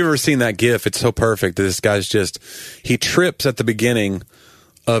 if you've ever seen that GIF, it's so perfect. This guy's he trips at the beginning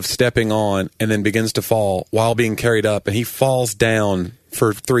of stepping on and then begins to fall while being carried up, and he falls down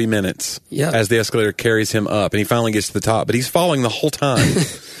for 3 minutes as the escalator carries him up, and he finally gets to the top, but he's falling the whole time.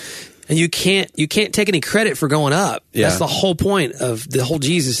 And you can't take any credit for going up. Yeah. That's the whole point of the whole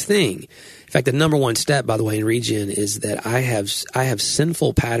Jesus thing. In fact, the number one step, by the way, in Regen is that I have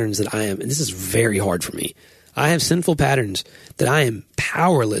sinful patterns that I am, and this is very hard for me. I have sinful patterns that I am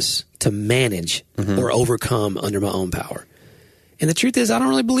powerless to manage or overcome under my own power. And the truth is, I don't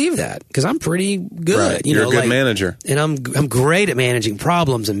really believe that because I'm pretty good. Right. You're a good manager. And I'm great at managing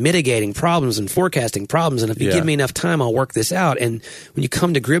problems and mitigating problems and forecasting problems. And if you give me enough time, I'll work this out. And when you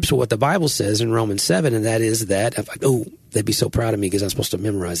come to grips with what the Bible says in Romans 7, and that is that, I'm like, oh, they'd be so proud of me because I'm supposed to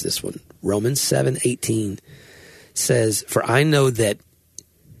memorize this one. Romans 7:18 says, "For I know that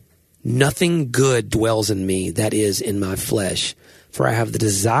nothing good dwells in me, that is, in my flesh. For I have the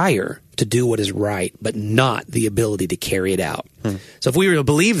desire to do what is right, but not the ability to carry it out." So if we were to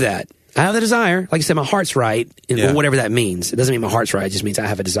believe that, I have the desire, like I said, my heart's right, and whatever that means. It doesn't mean my heart's right, it just means I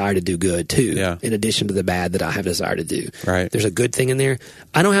have a desire to do good too, in addition to the bad that I have a desire to do. Right. There's a good thing in there.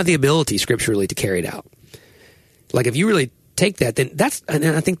 I don't have the ability scripturally to carry it out. Like if you really take that, then and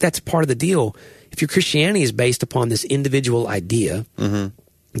I think that's part of the deal. If your Christianity is based upon this individual idea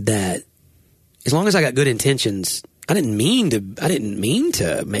that as long as I got good intentions, I didn't mean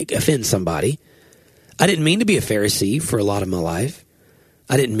to offend somebody. I didn't mean to be a Pharisee for a lot of my life.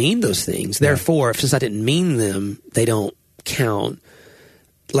 I didn't mean those things. Therefore, since I didn't mean them, they don't count.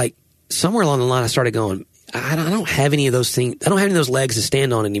 Like somewhere along the line, I started going, I don't have any of those things. I don't have any of those legs to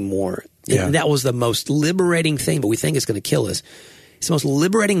stand on anymore. Yeah. And that was the most liberating thing, but we think it's going to kill us. It's the most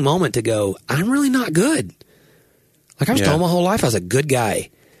liberating moment to go, I'm really not good. Like I was told my whole life I was a good guy.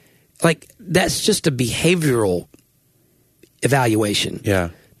 Like that's just a behavioral evaluation. Yeah.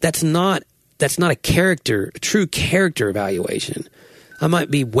 That's not a true character evaluation. I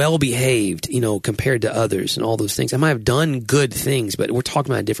might be well behaved, compared to others and all those things. I might have done good things, but we're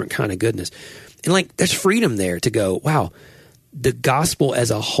talking about a different kind of goodness. And like there's freedom there to go, wow, the gospel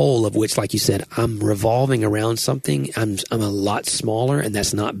as a whole, of which, like you said, I'm revolving around something. I'm a lot smaller, and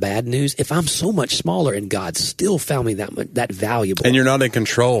that's not bad news. If I'm so much smaller and God still found me that valuable. And you're not in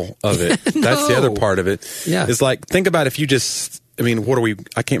control of it. No. That's the other part of it. Yeah. It's like, think about if you just, I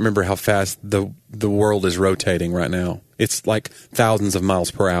can't remember how fast the world is rotating right now. It's like thousands of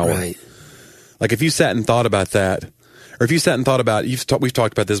miles per hour. Right. Like if you sat and thought about that, or if you sat and thought about, we've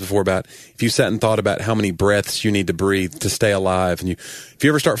talked about this before, about if you sat and thought about how many breaths you need to breathe to stay alive, and if you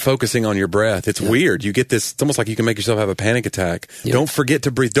ever start focusing on your breath, it's weird. You get this, it's almost like you can make yourself have a panic attack. Yep. Don't forget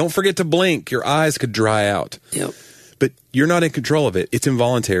to breathe. Don't forget to blink. Your eyes could dry out. Yep. But you're not in control of it. It's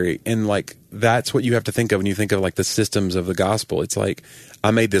involuntary. And like, that's what you have to think of when you think of like the systems of the gospel. It's like,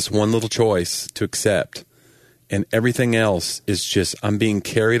 I made this one little choice to accept, and everything else is just, I'm being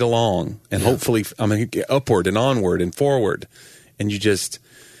carried along, and hopefully I'm going to get upward and onward and forward. And you just,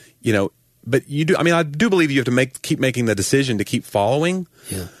 but you do, I do believe you have to keep making the decision to keep following.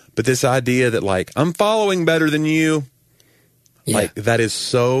 Yeah. But this idea that like, I'm following better than you, like that is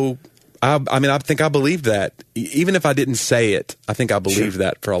so, I think I believed that. Even if I didn't say it, I think I believed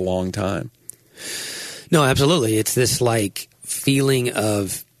that for a long time. No, absolutely. It's this like feeling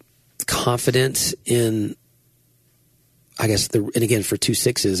of confidence in, I guess, and again, for 2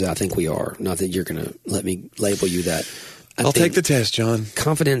 6s, I think we are. Not that you're going to let me label you that. I'll take the test, John.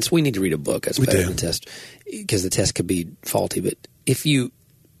 Confidence, we need to read a book. That's better than the test, because the test could be faulty. But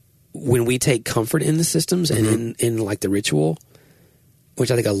when we take comfort in the systems and in like the ritual,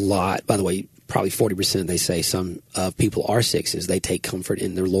 which I think a lot, by the way, probably 40%, they say some people are 6s. They take comfort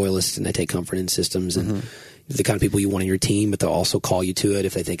in their loyalists, and they take comfort in systems, and the kind of people you want on your team, but they'll also call you to it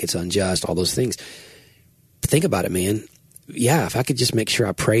if they think it's unjust, all those things. Think about it, man. Yeah, if I could just make sure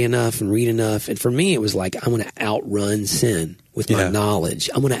I pray enough and read enough. And for me, it was like, I'm going to outrun sin with my knowledge.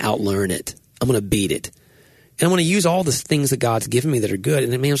 I'm going to outlearn it. I'm going to beat it. And I'm going to use all the things that God's given me that are good.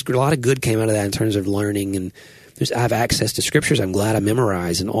 And a lot of good came out of that in terms of learning. And I have access to scriptures I'm glad I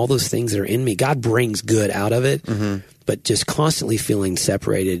memorize, and all those things that are in me. God brings good out of it, but just constantly feeling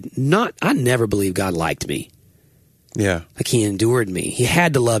separated. I never believed God liked me. Yeah. Like he endured me. He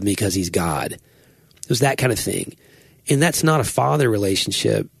had to love me because he's God. It was that kind of thing. And that's not a father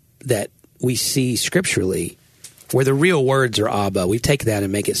relationship that we see scripturally, where the real words are Abba. We take that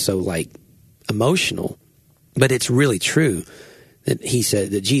and make it so like emotional, but it's really true that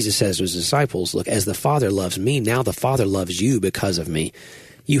Jesus says to his disciples, look, as the Father loves me, now the Father loves you because of me.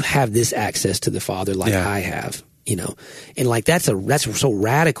 You have this access to the Father like I have, and like that's so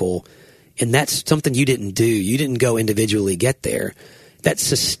radical, and that's something you didn't do. You didn't go individually get there. That's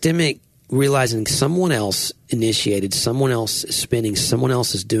systemic. Realizing someone else initiated, someone else is spinning, someone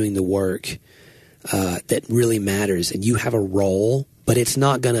else is doing the work that really matters, and you have a role, but it's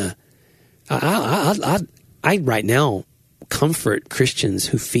not gonna. I right now comfort Christians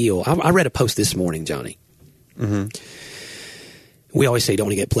who feel. I read a post this morning, Johnny. We always say don't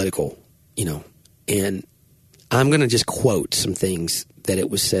want to get political, and I'm going to just quote some things that it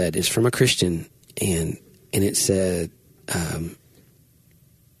was said. It's from a Christian, and it said.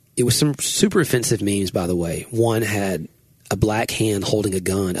 It was some super offensive memes, by the way. One had a black hand holding a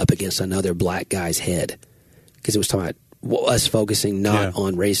gun up against another black guy's head, because it was talking about us focusing not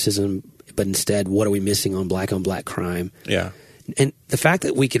on racism, but instead what are we missing on black crime. Yeah. And the fact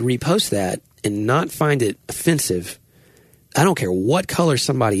that we could repost that and not find it offensive, I don't care what color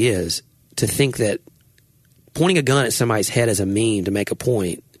somebody is, to think that pointing a gun at somebody's head as a meme to make a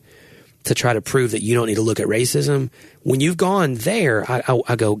point, to try to prove that you don't need to look at racism. When you've gone there,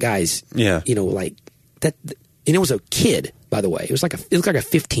 I go, guys, like that. And it was a kid, by the way. It looked like a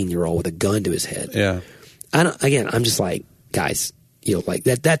 15-year-old with a gun to his head. Yeah. I'm just like, guys, like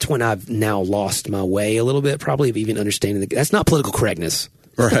that. That's when I've now lost my way a little bit, probably of even understanding that's not political correctness.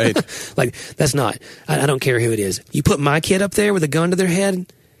 Right. Like, that's not. I don't care who it is. You put my kid up there with a gun to their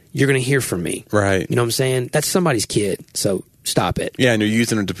head, you're going to hear from me. Right. You know what I'm saying? That's somebody's kid. So stop it. Yeah, and you're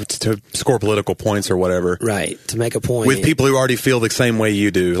using it to score political points or whatever. Right, to make a point. With people who already feel the same way you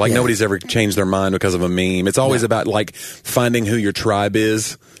do. Like, nobody's ever changed their mind because of a meme. It's always about, like, finding who your tribe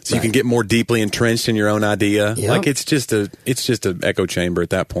is so you can get more deeply entrenched in your own idea. Yep. Like, it's just an echo chamber at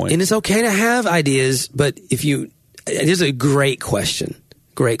that point. And it's okay to have ideas, but it is a great question.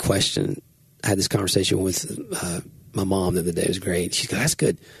 Great question. I had this conversation with my mom the other day. It was great. She goes, that's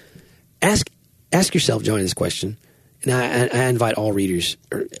good. Ask yourself, Johnny, this question. And I invite all readers,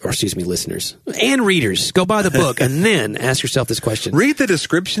 or excuse me, listeners and readers, go buy the book and then ask yourself this question. Read the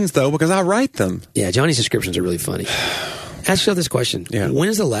descriptions, though, because I write them. Yeah, Johnny's descriptions are really funny. Ask yourself this question. Yeah. When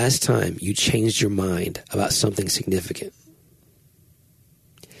is the last time you changed your mind about something significant?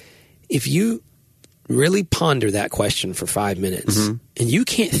 If you really ponder that question for 5 minutes and you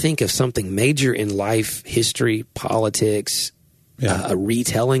can't think of something major in life, history, politics, a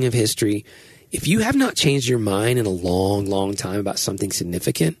retelling of history, if you have not changed your mind in a long, long time about something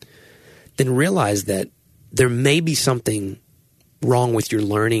significant, then realize that there may be something wrong with your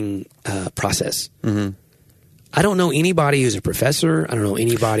learning process. Mm-hmm. I don't know anybody who's a professor. I don't know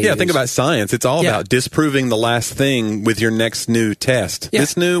anybody. Yeah, think about science. It's all about disproving the last thing with your next new test. Yeah.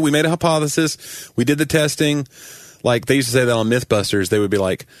 We made a hypothesis. We did the testing. Like, they used to say that on Mythbusters. They would be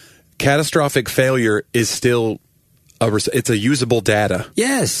like, catastrophic failure is still it's a usable data.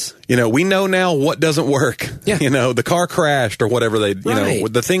 Yes. We know now what doesn't work. Yeah. The car crashed or whatever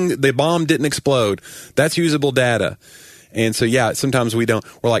the bomb didn't explode. That's usable data. And so, sometimes we're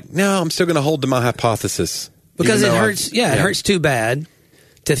like, no, I'm still going to hold to my hypothesis. Because it hurts. It hurts too bad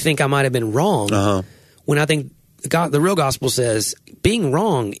to think I might have been wrong. When I think the real gospel says being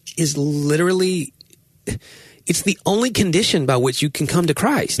wrong is literally, it's the only condition by which you can come to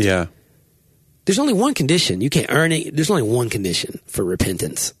Christ. Yeah. There's only one condition. You can't earn it. There's only one condition for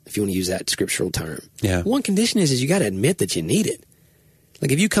repentance, if you want to use that scriptural term. Yeah. One condition is you got to admit that you need it.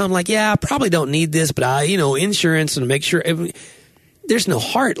 Like, if you come like, I probably don't need this, but insurance and make sure. There's no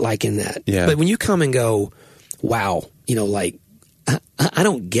heart like in that. Yeah. But when you come and go, wow, like, I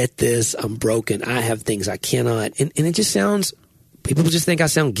don't get this. I'm broken. I have things I cannot. And it just sounds, people just think I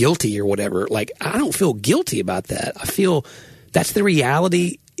sound guilty or whatever. Like, I don't feel guilty about that. I feel that's the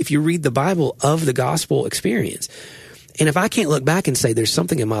reality, if you read the Bible, of the gospel experience. And if I can't look back and say there's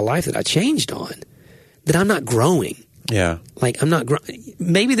something in my life that I changed on, then I'm not growing. Yeah. Like, I'm not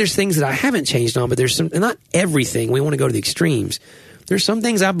maybe there's things that I haven't changed on, but there's some, not everything. We want to go to the extremes. There's some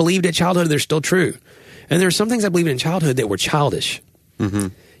things I believed at childhood that are still true. And there are some things I believed in childhood that were childish. Mm-hmm.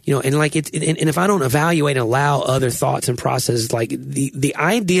 And like and if I don't evaluate and allow other thoughts and processes, like the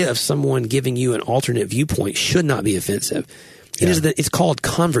idea of someone giving you an alternate viewpoint should not be offensive. It's called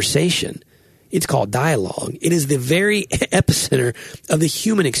conversation. It's called dialogue. It is the very epicenter of the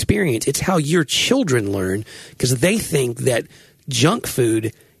human experience. It's how your children learn, because they think that junk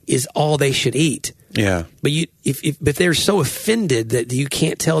food is all they should eat. Yeah. But if they're so offended that you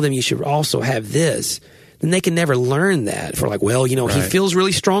can't tell them you should also have this, then they can never learn that. For like, well, he feels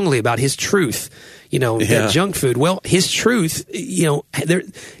really strongly about his truth, that junk food. Well, his truth, there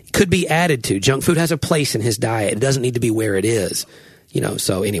could be added to. Junk food has a place in his diet. It doesn't need to be where it is.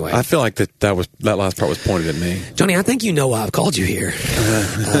 So anyway. I feel like that last part was pointed at me. Johnny, I think why I've called you here.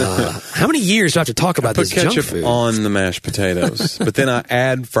 How many years do I have to talk about this junk food? Put ketchup on the mashed potatoes, but then I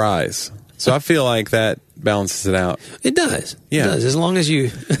add fries. So I feel like that balances it out. It does. Yeah. It does, as long as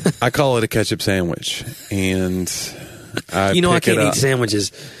you... I call it a ketchup sandwich, and I can't eat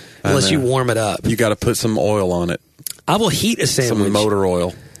sandwiches unless you warm it up. You got to put some oil on it. I will heat a sandwich. Some motor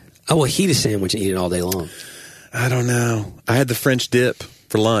oil. I will heat a sandwich and eat it all day long. I don't know. I had the French dip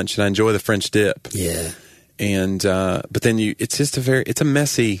for lunch, and I enjoy the French dip. Yeah. And but then it's just it's a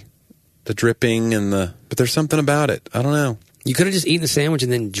messy, the dripping but there's something about it. I don't know. You could have just eaten the sandwich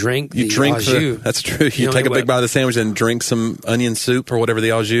and then drank the au jus. That's true. You take a big bite of the sandwich and drink some onion soup or whatever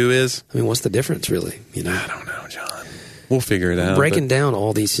the au jus is. I mean, what's the difference, really? I don't know, John. We'll figure it out. breaking down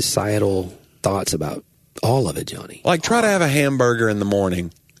all these societal thoughts about all of it, Johnny. Like, try to have a hamburger in the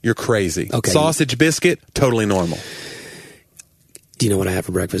morning. You're crazy. Okay. Sausage biscuit, totally normal. Do you know what I had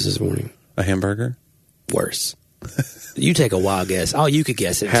for breakfast this morning? A hamburger? Worse. You take a wild guess. Oh, you could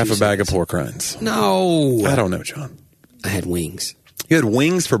guess it. in Half 2 a bag of seconds. pork rinds. No. I don't know, John. I had wings. You had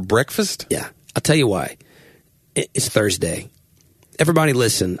wings for breakfast? Yeah. I'll tell you why. It's Thursday. Everybody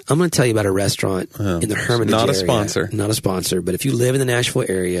listen, I'm going to tell you about a restaurant in the Hermitage not a area. sponsor. Not a sponsor, but if you live in the Nashville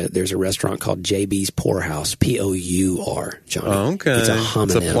area, there's a restaurant called JB's Pourhouse, P-O-U-R, Johnny. Oh, okay. It's a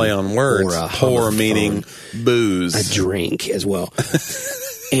homonym. It's a play on words. Or a Pour homophone. meaning booze. A drink as well.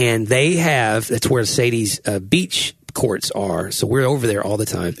 And they have, that's where Sadie's beach courts are, so we're over there all the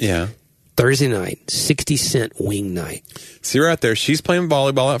time. Yeah. Thursday night, 60-cent wing night. So you're out there. She's playing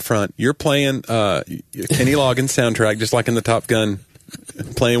volleyball out front. You're playing Kenny Loggins soundtrack, just like in the Top Gun,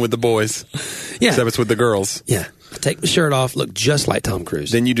 playing with the boys. Yeah. Except it's with the girls. Yeah. I take my shirt off, look just like Tom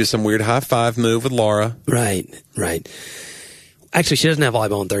Cruise. Then you do some weird high five move with Laura. Right. Actually, she doesn't have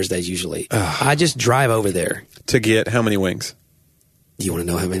volleyball on Thursdays usually. I just drive over there. To get how many wings? Do you want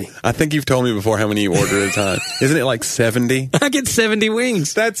to know how many? I think you've told me before how many you order at a time. Isn't it like 70? I get 70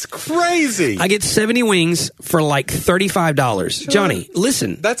 wings. That's crazy. I get 70 wings for like $35. Johnny,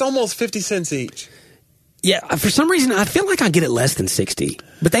 listen. That's almost 50 cents each. Yeah, for some reason, I feel like I get it less than 60.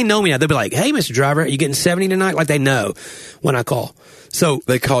 But they know me now. They'll be like, hey, Mr. Driver, are you getting 70 tonight? Like they know when I call. So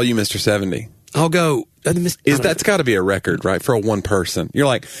They call you Mr. 70. I'll go. That's got to be a record, right? For a one person. You're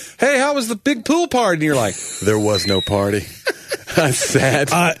like, hey, how was the big pool party? And you're like, there was no party. I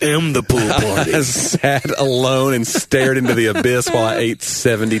sat. I am the pool party. I sat alone and stared into the abyss while I ate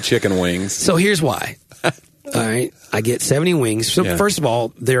 70 chicken wings. So here's why. All right. I get 70 wings. So Yeah. first of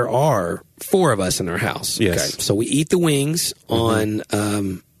all, there are 4 of us in our house. Yes. Okay. So we eat the wings on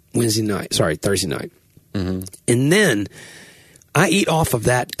Thursday night. Mm-hmm. And then I eat off of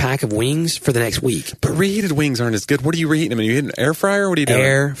that pack of wings for the next week. But reheated wings aren't as good. What are you reheating them in? You hit an air fryer? What are you doing?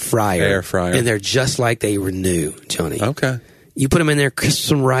 Air fryer. Air fryer. And they're just like they renew, Johnny. Okay. You put them in there, crisp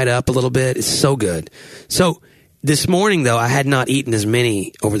them right up a little bit. It's so good. So this morning, though, I had not eaten as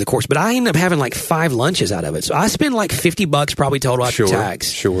many over the course, but I ended up having like 5 lunches out of it. So I spend like $50 probably total after tax.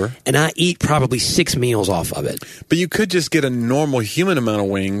 Sure. And I eat probably 6 meals off of it. But you could just get a normal human amount of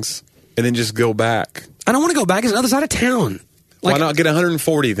wings and then just go back. I don't want to go back. It's the other side of town. Why not get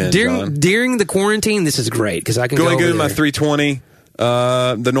 140 then, John? During the quarantine, this is great because I can go Going over good in my there. 320,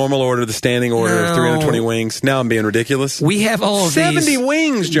 the normal order, the standing order of No. 320 wings. Now I'm being ridiculous. We have all of 70 these.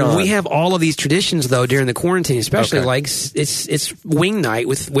 wings, John. We have all of these traditions though during the quarantine, especially Okay. like it's wing night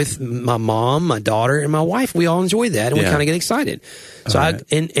with my mom, my daughter, and my wife. We all enjoy that, and we Yeah. kind of get excited. So All right.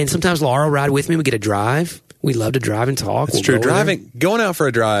 and sometimes Laura will ride with me. We get a drive. We love to drive and talk. It's We'll true. go over there. Going out for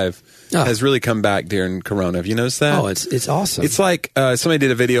a drive Oh. has really come back during Corona. Have you noticed that? Oh, it's awesome. It's like somebody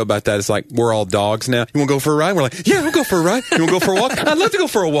did a video about that. It's like we're all dogs now. You want to go for a ride? We're like, yeah, we'll go for a ride. You want to go for a walk? I'd love to go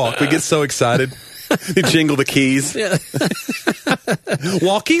for a walk. We get so excited. You jingle the keys. Yeah.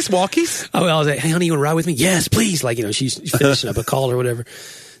 Walkies. Oh, I was like, hey, honey, you want to ride with me? Yes, please. Like, she's finishing up a call or whatever.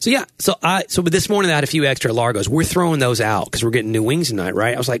 So, yeah. But this morning I had a few extra Largos. We're throwing those out because we're getting new wings tonight,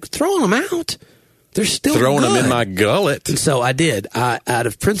 right? I was like, throwing them out. They're still Throwing them good. in my gullet. And so I did. I, out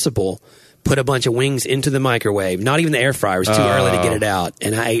of principle, put a bunch of wings into the microwave. Not even the air fryer. It was too early to get it out.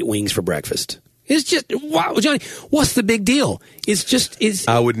 And I ate wings for breakfast. It's just, wow, Johnny, what's the big deal?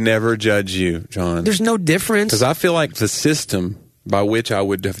 I would never judge you, John. There's no difference. Because I feel like the system by which I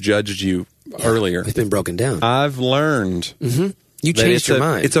would have judged you earlier, It's been broken down. I've learned You that changed your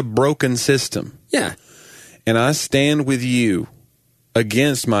mind. It's a broken system. Yeah. And I stand with you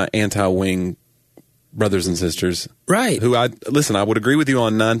against my anti-wing brothers and sisters. Right. I would agree with you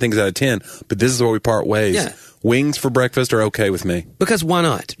on 9 things out of 10, but this is where we part ways. Yeah. Wings for breakfast are okay with me. Because why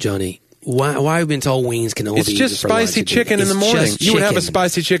not, Johnny? Why have we been told wings can only It's be just eaten for lunch? spicy chicken in the It's morning. just You would have a chicken.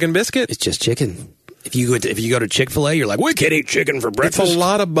 spicy chicken biscuit? It's just chicken. If you go to Chick-fil-A, you're like, we can't eat chicken for It's breakfast. a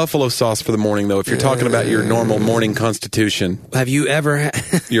lot of buffalo sauce for the morning, though, if you're talking about your normal morning constitution, Have you ever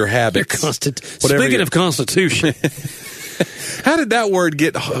your habits. Whatever Speaking you- of Constitution, How did that word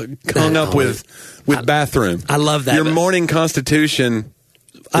get hung up with bathroom? I love that. Your morning constitution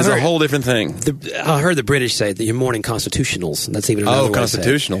is a whole different thing. I heard the British say that your morning constitutionals. That's even another way to say it.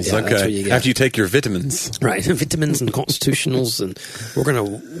 constitutionals. Yeah, that's what Okay. you get. After you take your vitamins, Right, vitamins and constitutionals, and we're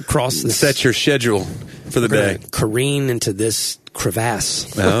going to cross this. set your schedule for the we're day. gonna careen into this crevasse.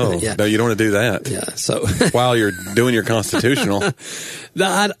 Oh, yeah. no, you don't want to do that. Yeah, so While you're doing your constitutional.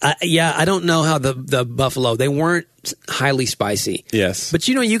 I don't know how the buffalo. They weren't highly spicy. Yes. But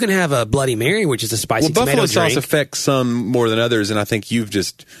you can have a Bloody Mary, which is a spicy Well, tomato buffalo drink. sauce affects some more than others, and I think you've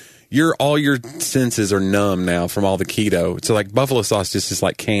just all your senses are numb now from all the keto. So like buffalo sauce just is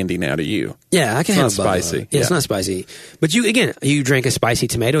like candy now to you. Yeah, I can have It's not buffalo. spicy. Yeah, it's not spicy. But you drink a spicy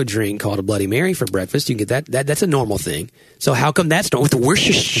tomato drink called a Bloody Mary for breakfast. You can get that. That's a normal thing. So how come that's not with the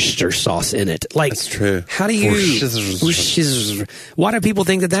Worcestershire sauce in it? Like, That's true. How do you? Why do people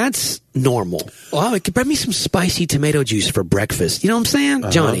think that that's normal? Well, it could bring me some spicy tomato juice for breakfast. You know what I'm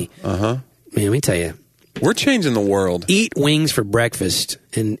saying, Johnny? Man, let me tell you. We're changing the world. Eat wings for breakfast,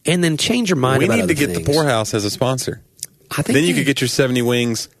 and then change your mind. We about need other to get things. the Poorhouse as a sponsor. I think Then you could get your 70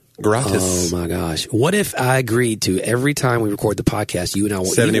 wings gratis. Oh my gosh! What if I agreed to every time we record the podcast, you and I will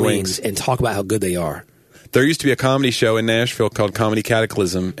 70 eat wings. and talk about how good they are? There used to be a comedy show in Nashville called Comedy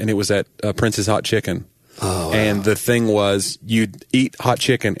Cataclysm, and it was at Prince's Hot Chicken. Oh, wow. And the thing was, you'd eat hot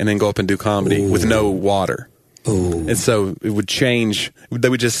chicken and then go up and do comedy with no water. Ooh. And so it would change. They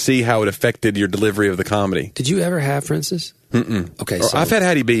would just see how it affected your delivery of the comedy. Did you ever have Francis? Okay, Or so I've had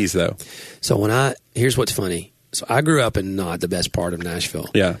Hattie B's, though. so here's what's funny. So I grew up in not the best part of Nashville.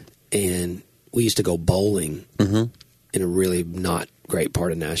 Yeah. And we used to go bowling in a really not great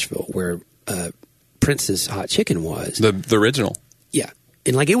part of Nashville where Prince's Hot Chicken was. The original. Yeah.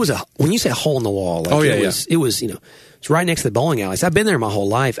 And like it was when you say hole in the wall, like it was, it's right next to the bowling alley. So I've been there my whole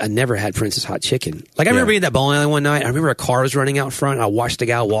life. I never had Prince's Hot Chicken. Like I remember being at that bowling alley one night. I remember a car was running out front. And I watched the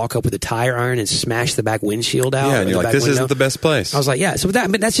guy walk up with a tire iron and smash the back windshield out. Yeah, and you're like, this isn't the best place. I was like, yeah. So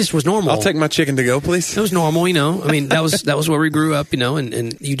that just was normal. I'll take my chicken to go, please. It was normal, I mean, that was where we grew up,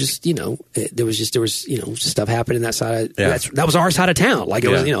 and you just, there was stuff happening in that side. That was our side of town. Like it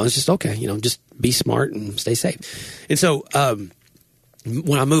was, it's just okay, just be smart and stay safe. And so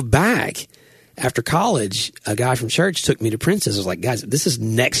when I moved back after college, a guy from church took me to Prince's. I was like, guys, this is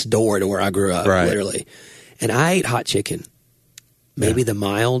next door to where I grew up, literally. And I ate hot chicken, maybe the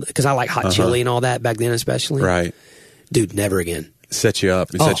mild, because I like hot chili and all that back then, especially. Right, dude, never again. Set you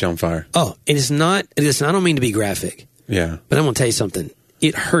up. It set you on fire. Oh, and it's not. Listen, I don't mean to be graphic. Yeah, but I'm going to tell you something.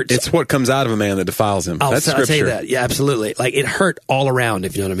 It hurts. It's what comes out of a man that defiles him. That's scripture. I'll tell you that. Yeah, absolutely. Like it hurt all around,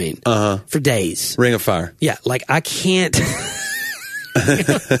 if you know what I mean. For days. Ring of fire. Yeah, like I can't.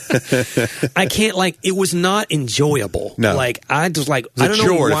 I can't, like, it was not enjoyable. No. Like, I just, like, It's a I don't know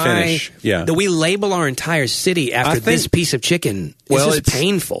chore to why finish. Yeah. that we label our entire city after this piece of chicken. It's just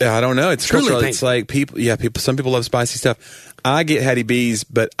painful. Yeah, I don't know. It's truly cultural. painful. It's like people. Some people love spicy stuff. I get Hattie B's,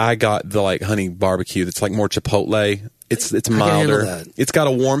 but I got the like honey barbecue. That's like more Chipotle. It's handle milder. that. It's got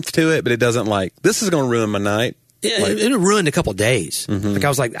a warmth to it, but it doesn't like. This is going to ruin my night. Yeah, it ruined a couple of days. Like I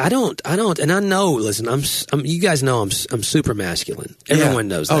was like, I don't, and I know. Listen, I'm you guys know I'm super masculine. Everyone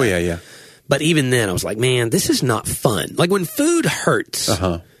knows that. Oh yeah. But even then, I was like, man, this is not fun. Like when food hurts,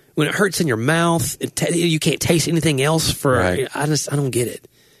 when it hurts in your mouth, you can't taste anything else. I don't get it.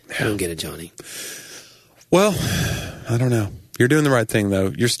 I don't get it, Johnny. Well, I don't know. You're doing the right thing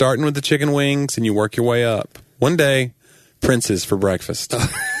though. You're starting with the chicken wings, and you work your way up. One day, Prince's for breakfast,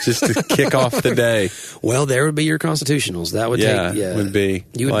 just to kick off the day. Well, there would be your constitutionals. That would would be.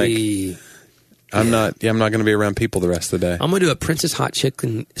 You would be. I'm not going to be around people the rest of the day. I'm going to do a Prince's hot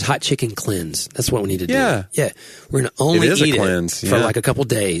chicken cleanse. That's what we need to do. Yeah. We're going to only eat cleanse, it for like a couple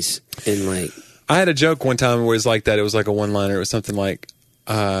days. And like, I had a joke one time where it was like that. It was like a one-liner. It was something like,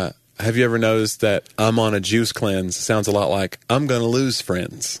 have you ever noticed that I'm on a juice cleanse? Sounds a lot like I'm going to lose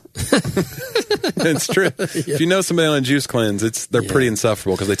friends. It's true. Yeah. If you know somebody on a juice cleanse, they're pretty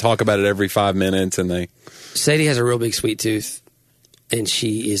insufferable because they talk about it every 5 minutes and Sadie has a real big sweet tooth, and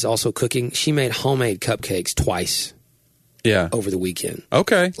she is also cooking. She made homemade cupcakes twice. Yeah. Over the weekend.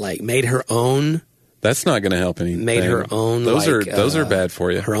 Okay. Like made her own. That's not going to help anything. Made her own. Those are bad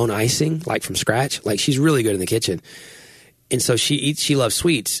for you. Her own icing, like from scratch. Like she's really good in the kitchen. And so she loves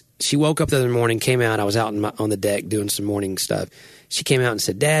sweets. She woke up the other morning, came out. I was out on the deck doing some morning stuff. She came out and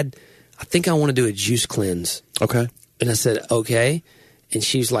said, "Dad, I think I want to do a juice cleanse." Okay. And I said, "Okay." And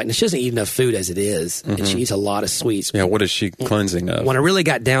she's like, she doesn't eat enough food as it is, and she eats a lot of sweets. Yeah, what is she cleansing of? When I really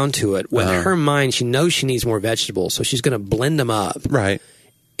got down to it, with her mind, she knows she needs more vegetables, so she's going to blend them up. Right.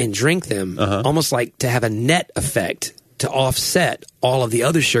 And drink them, almost like to have a net effect to offset all of the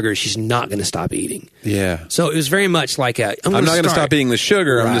other sugar she's not going to stop eating. Yeah. So it was very much like I'm not going to stop eating the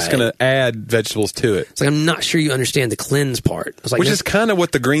sugar. Right. I'm just going to add vegetables to it. It's like, I'm not sure you understand the cleanse part. I was like, which is kind of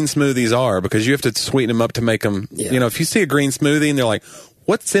what the green smoothies are, because you have to sweeten them up to make them, if you see a green smoothie and they're like,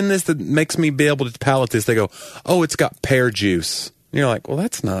 what's in this that makes me be able to palate this? They go, oh, it's got pear juice. And you're like, well,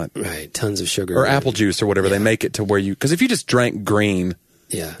 that's not. Right. Tons of sugar. Or apple juice or whatever. They make it to where because if you just drank green,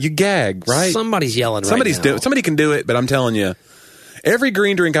 you gag, right? Somebody's yelling Somebody can do it, but I'm telling you, every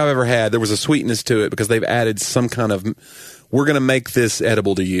green drink I've ever had, there was a sweetness to it because they've added some kind of, we're going to make this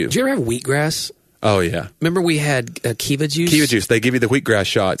edible to you. Did you ever have wheatgrass? Oh, yeah. Remember we had Kiva juice? Kiva juice. They give you the wheatgrass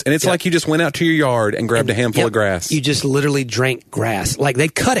shots. And it's like you just went out to your yard and grabbed a handful of grass. You just literally drank grass. Like, they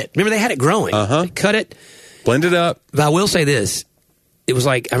cut it. Remember, they had it growing. They cut it. Blend it up. But I will say this. It was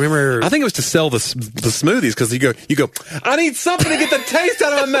like, I remember... I think it was to sell the smoothies, because you go, I need something to get the taste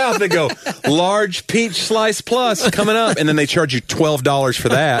out of my mouth. They go, large peach slice plus coming up. And then they charge you $12 for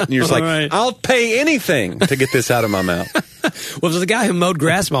that. And you're just like, right. I'll pay anything to get this out of my mouth. Well, as a guy who mowed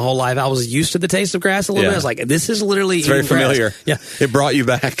grass my whole life, I was used to the taste of grass a little bit. I was like, this is literally it's very familiar. Grass. Yeah. It brought you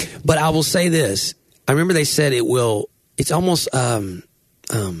back. But I will say this. I remember they said it's almost like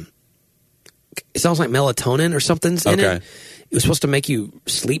melatonin or something's in it. It was supposed to make you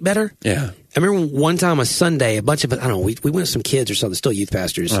sleep better. Yeah. I remember one time, a Sunday, a bunch of, I don't know, we went with some kids or something, still youth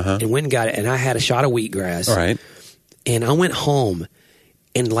pastors, and went and got it, and I had a shot of wheatgrass. All right. And I went home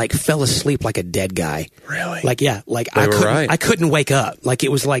and, like, fell asleep like a dead guy. Really? Like, yeah. Like, I couldn't wake up. Like,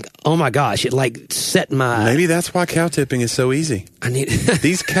 it was like, oh, my gosh. It, like, set my... Maybe that's why cow tipping is so easy.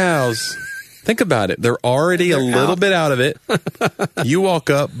 These cows... Think about it. They're already a little bit out of it. You walk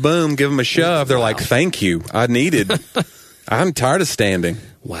up, boom, give them a shove. They're like, thank you. I'm tired of standing.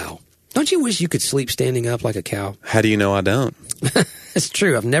 Wow. Don't you wish you could sleep standing up like a cow? How do you know I don't? It's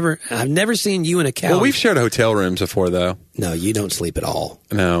true. I've never seen you in a cow. Well, we've shared hotel rooms before, though. No, you don't sleep at all.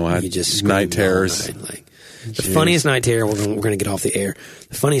 No, you just night terrors. Like, the funniest night terror, we're going to get off the air.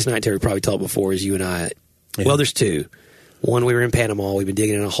 The funniest night terror we probably told before is you and I. Yeah. Well, there's two. One, we were in Panama. We've been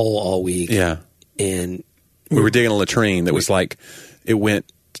digging in a hole all week. Yeah. And we were digging a latrine that was like, it went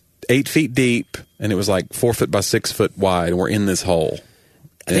 8 feet deep, and it was like 4 foot by 6 foot wide, and we're in this hole.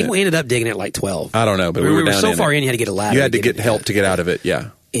 I think we ended up digging it like 12. I don't know, but we were down so far in, you had to get a ladder. You had to get help to get out of it, yeah.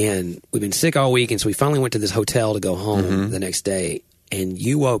 And we've been sick all week, and so we finally went to this hotel to go home the next day, and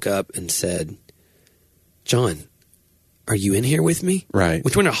you woke up and said, John, are you in here with me? Right.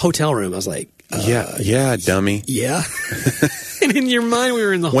 Which we're in a hotel room. I was like, yeah, dummy. Yeah. And in your mind, we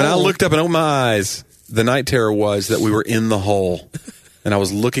were in the hole. When I looked up and opened my eyes, the night terror was that we were in the hole. And I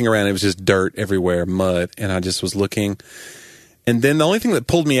was looking around. It was just dirt everywhere, mud. And I just was looking. And then the only thing that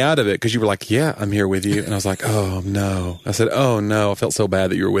pulled me out of it, because you were like, yeah, I'm here with you. And I was like, oh, no. I said, oh, no. I felt so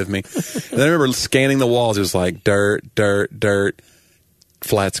bad that you were with me. And then I remember scanning the walls. It was like dirt,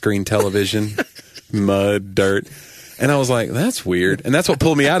 flat screen television, mud, dirt. And I was like, that's weird. And that's what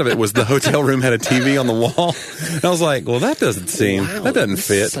pulled me out of it, was the hotel room had a TV on the wall. And I was like, well, that doesn't fit.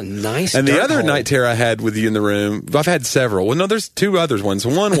 That's a nice And the other hole. night terror I had with you in the room, I've had several. Well, no, there's two other ones.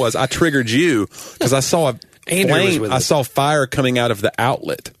 One was I triggered you because I saw I saw fire coming out of the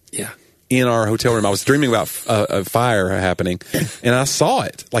outlet. Yeah. In our hotel room. I was dreaming about a fire happening, and I saw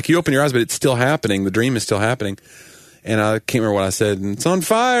it. Like, you open your eyes, but it's still happening. The dream is still happening. And I can't remember what I said. And it's on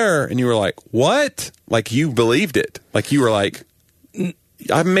fire. And you were like, what? Like, you believed it. Like, you were like,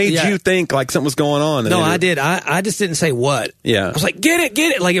 I made you think like something was going on. No, I did. I just didn't say what. Yeah. I was like, get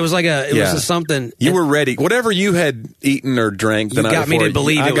it. Like, it was like it was something. You were ready. Whatever you had eaten or drank the night before. You got me to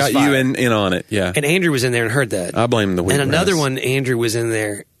believe it was I got fire. you in on it. Yeah. And Andrew was in there and heard that. I blame the wheatgrass. And another one, Andrew was in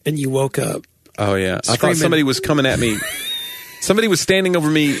there, and you woke up. Oh, yeah. Screaming. I thought somebody was coming at me. Somebody was standing over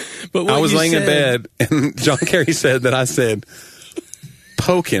me. But I was laying in bed, and John Kerry said that I said,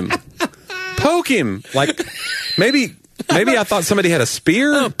 poke him. Poke him. Like, maybe I thought somebody had a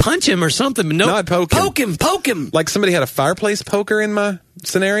spear. Oh, punch him or something. No, not poke him. Poke him. Like somebody had a fireplace poker in my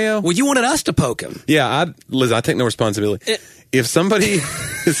scenario. Well, you wanted us to poke him. Yeah, Liz, I take no responsibility. If somebody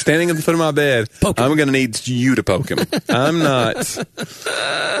is standing at the foot of my bed, I'm going to need you to poke him. I'm not.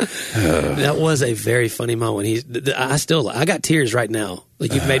 That was a very funny moment. I got tears right now.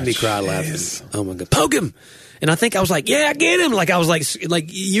 Like, you've made me cry laughing. Oh my God, poke him! And I think I was like, yeah, get him! Like, I was like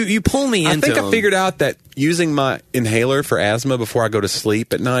you pull me into. I think I figured out that using my inhaler for asthma before I go to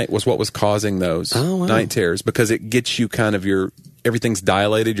sleep at night was what was causing those night terrors, because it gets you kind of everything's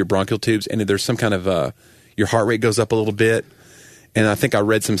dilated, your bronchial tubes, and there's some kind of your heart rate goes up a little bit. And I think I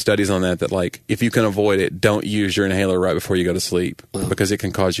read some studies on that like, if you can avoid it, don't use your inhaler right before you go to sleep, because it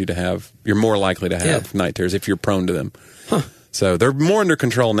can cause you you're more likely to have night terrors if you're prone to them. Huh. So they're more under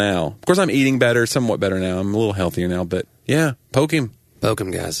control now. Of course, I'm eating better, somewhat better now. I'm a little healthier now, but yeah, poke him. Poke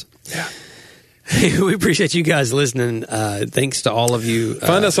him, guys. Yeah. We appreciate you guys listening. Thanks to all of you.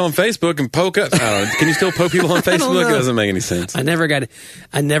 Find us on Facebook and poke us. I don't know. Can you still poke people on Facebook? It doesn't make any sense. I never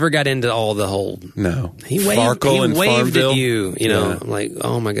got into all the whole. No. He waved Farmville. at you know. I'm like,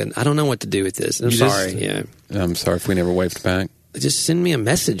 oh my God, I don't know what to do with this. I'm sorry. Yeah. I'm sorry if we never waved back. just send me a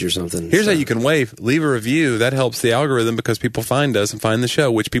message or something. Here's how you can wave. Leave a review. That helps the algorithm because people find us and find the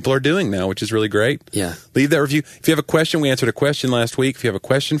show, which people are doing now, which is really great. Yeah. Leave that review. If you have a question, we answered a question last week. If you have a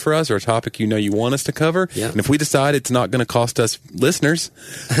question for us or a topic you want us to cover, and if we decide it's not going to cost us listeners,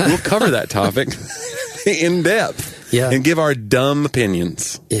 we'll cover that topic in depth and give our dumb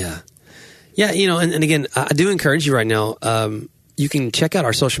opinions. Yeah. Yeah, and again, I do encourage you right now, you can check out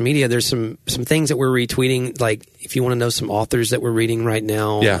our social media. There's some things that we're retweeting, like if you want to know some authors that we're reading right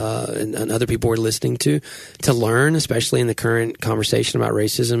now and other people we're listening to learn, especially in the current conversation about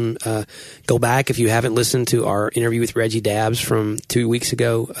racism. Go back if you haven't listened to our interview with Reggie Dabbs from 2 weeks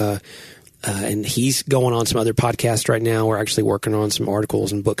ago. And he's going on some other podcasts right now. We're actually working on some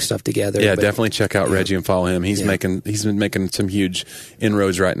articles and book stuff together. Yeah, definitely check out Reggie and follow him. He's been making some huge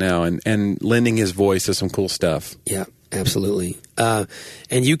inroads right now and lending his voice to some cool stuff. Yeah, absolutely. And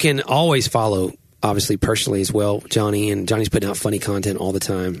you can always follow, obviously, personally as well, Johnny. And Johnny's putting out funny content all the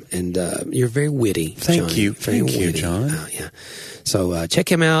time. And you're very witty, Thank Johnny. you. Thank you, John. Yeah. So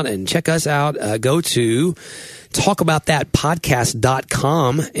check him out and check us out. Go to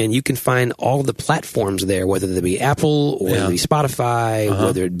talkaboutthatpodcast.com and you can find all the platforms there, whether they be Apple or whether it be Spotify,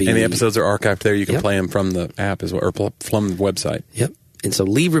 whether it be... And the episodes are archived there. You can play them from the app as well, or from the website. Yep. And so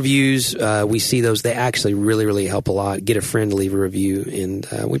leave reviews. We see those. They actually really, really help a lot. Get a friend to leave a review. And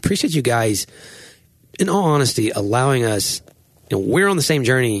we appreciate you guys, in all honesty, allowing us... we're on the same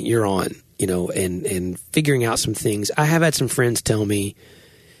journey you're on, and figuring out some things. I have had some friends tell me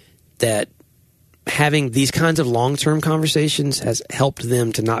that having these kinds of long-term conversations has helped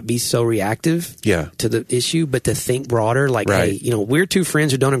them to not be so reactive to the issue, but to think broader. Like, hey, we're two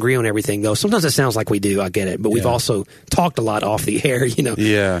friends who don't agree on everything, though. Sometimes it sounds like we do. I get it. But we've also talked a lot off the air,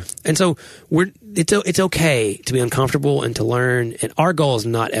 Yeah. And so it's okay to be uncomfortable and to learn. And our goal has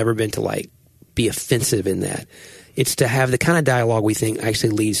not ever been to, be offensive in that. It's to have the kind of dialogue we think actually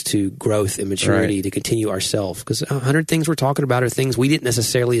leads to growth and maturity to continue ourselves. Because 100 things we're talking about are things we didn't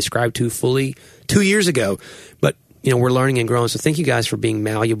necessarily ascribe to fully 2 years ago. But, we're learning and growing. So thank you guys for being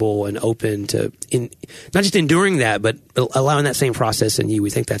malleable and open to not just enduring that, but allowing that same process in you. We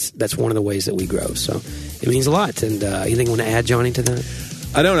think that's one of the ways that we grow. So it means a lot. And anything you want to add, Johnny, to that?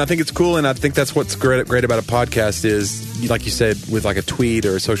 I don't. I think it's cool, and I think that's what's great about a podcast is, like you said, with like a tweet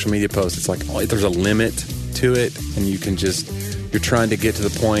or a social media post, it's like there's a limit to it, and you're trying to get to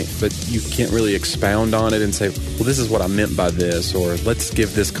the point, but you can't really expound on it and say, well, this is what I meant by this, or let's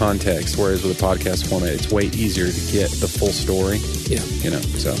give this context. Whereas with a podcast format, it's way easier to get the full story. Yeah.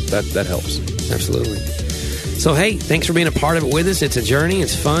 So that helps. Absolutely. So, hey, thanks for being a part of it with us. It's a journey.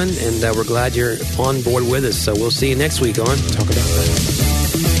 It's fun. And we're glad you're on board with us. So we'll see you next week on Talk About That.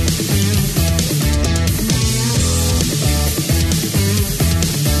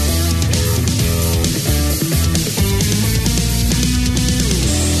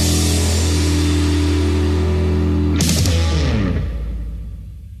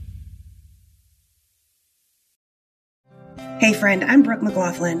 Hey friend, I'm Brooke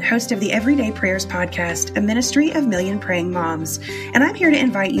McLaughlin, host of the Everyday Prayers podcast, a ministry of million praying moms. And I'm here to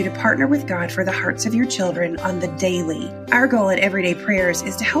invite you to partner with God for the hearts of your children on the daily. Our goal at Everyday Prayers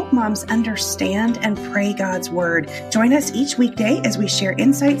is to help moms understand and pray God's word. Join us each weekday as we share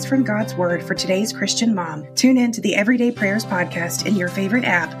insights from God's word for today's Christian mom. Tune in to the Everyday Prayers podcast in your favorite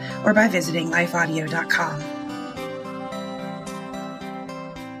app or by visiting lifeaudio.com.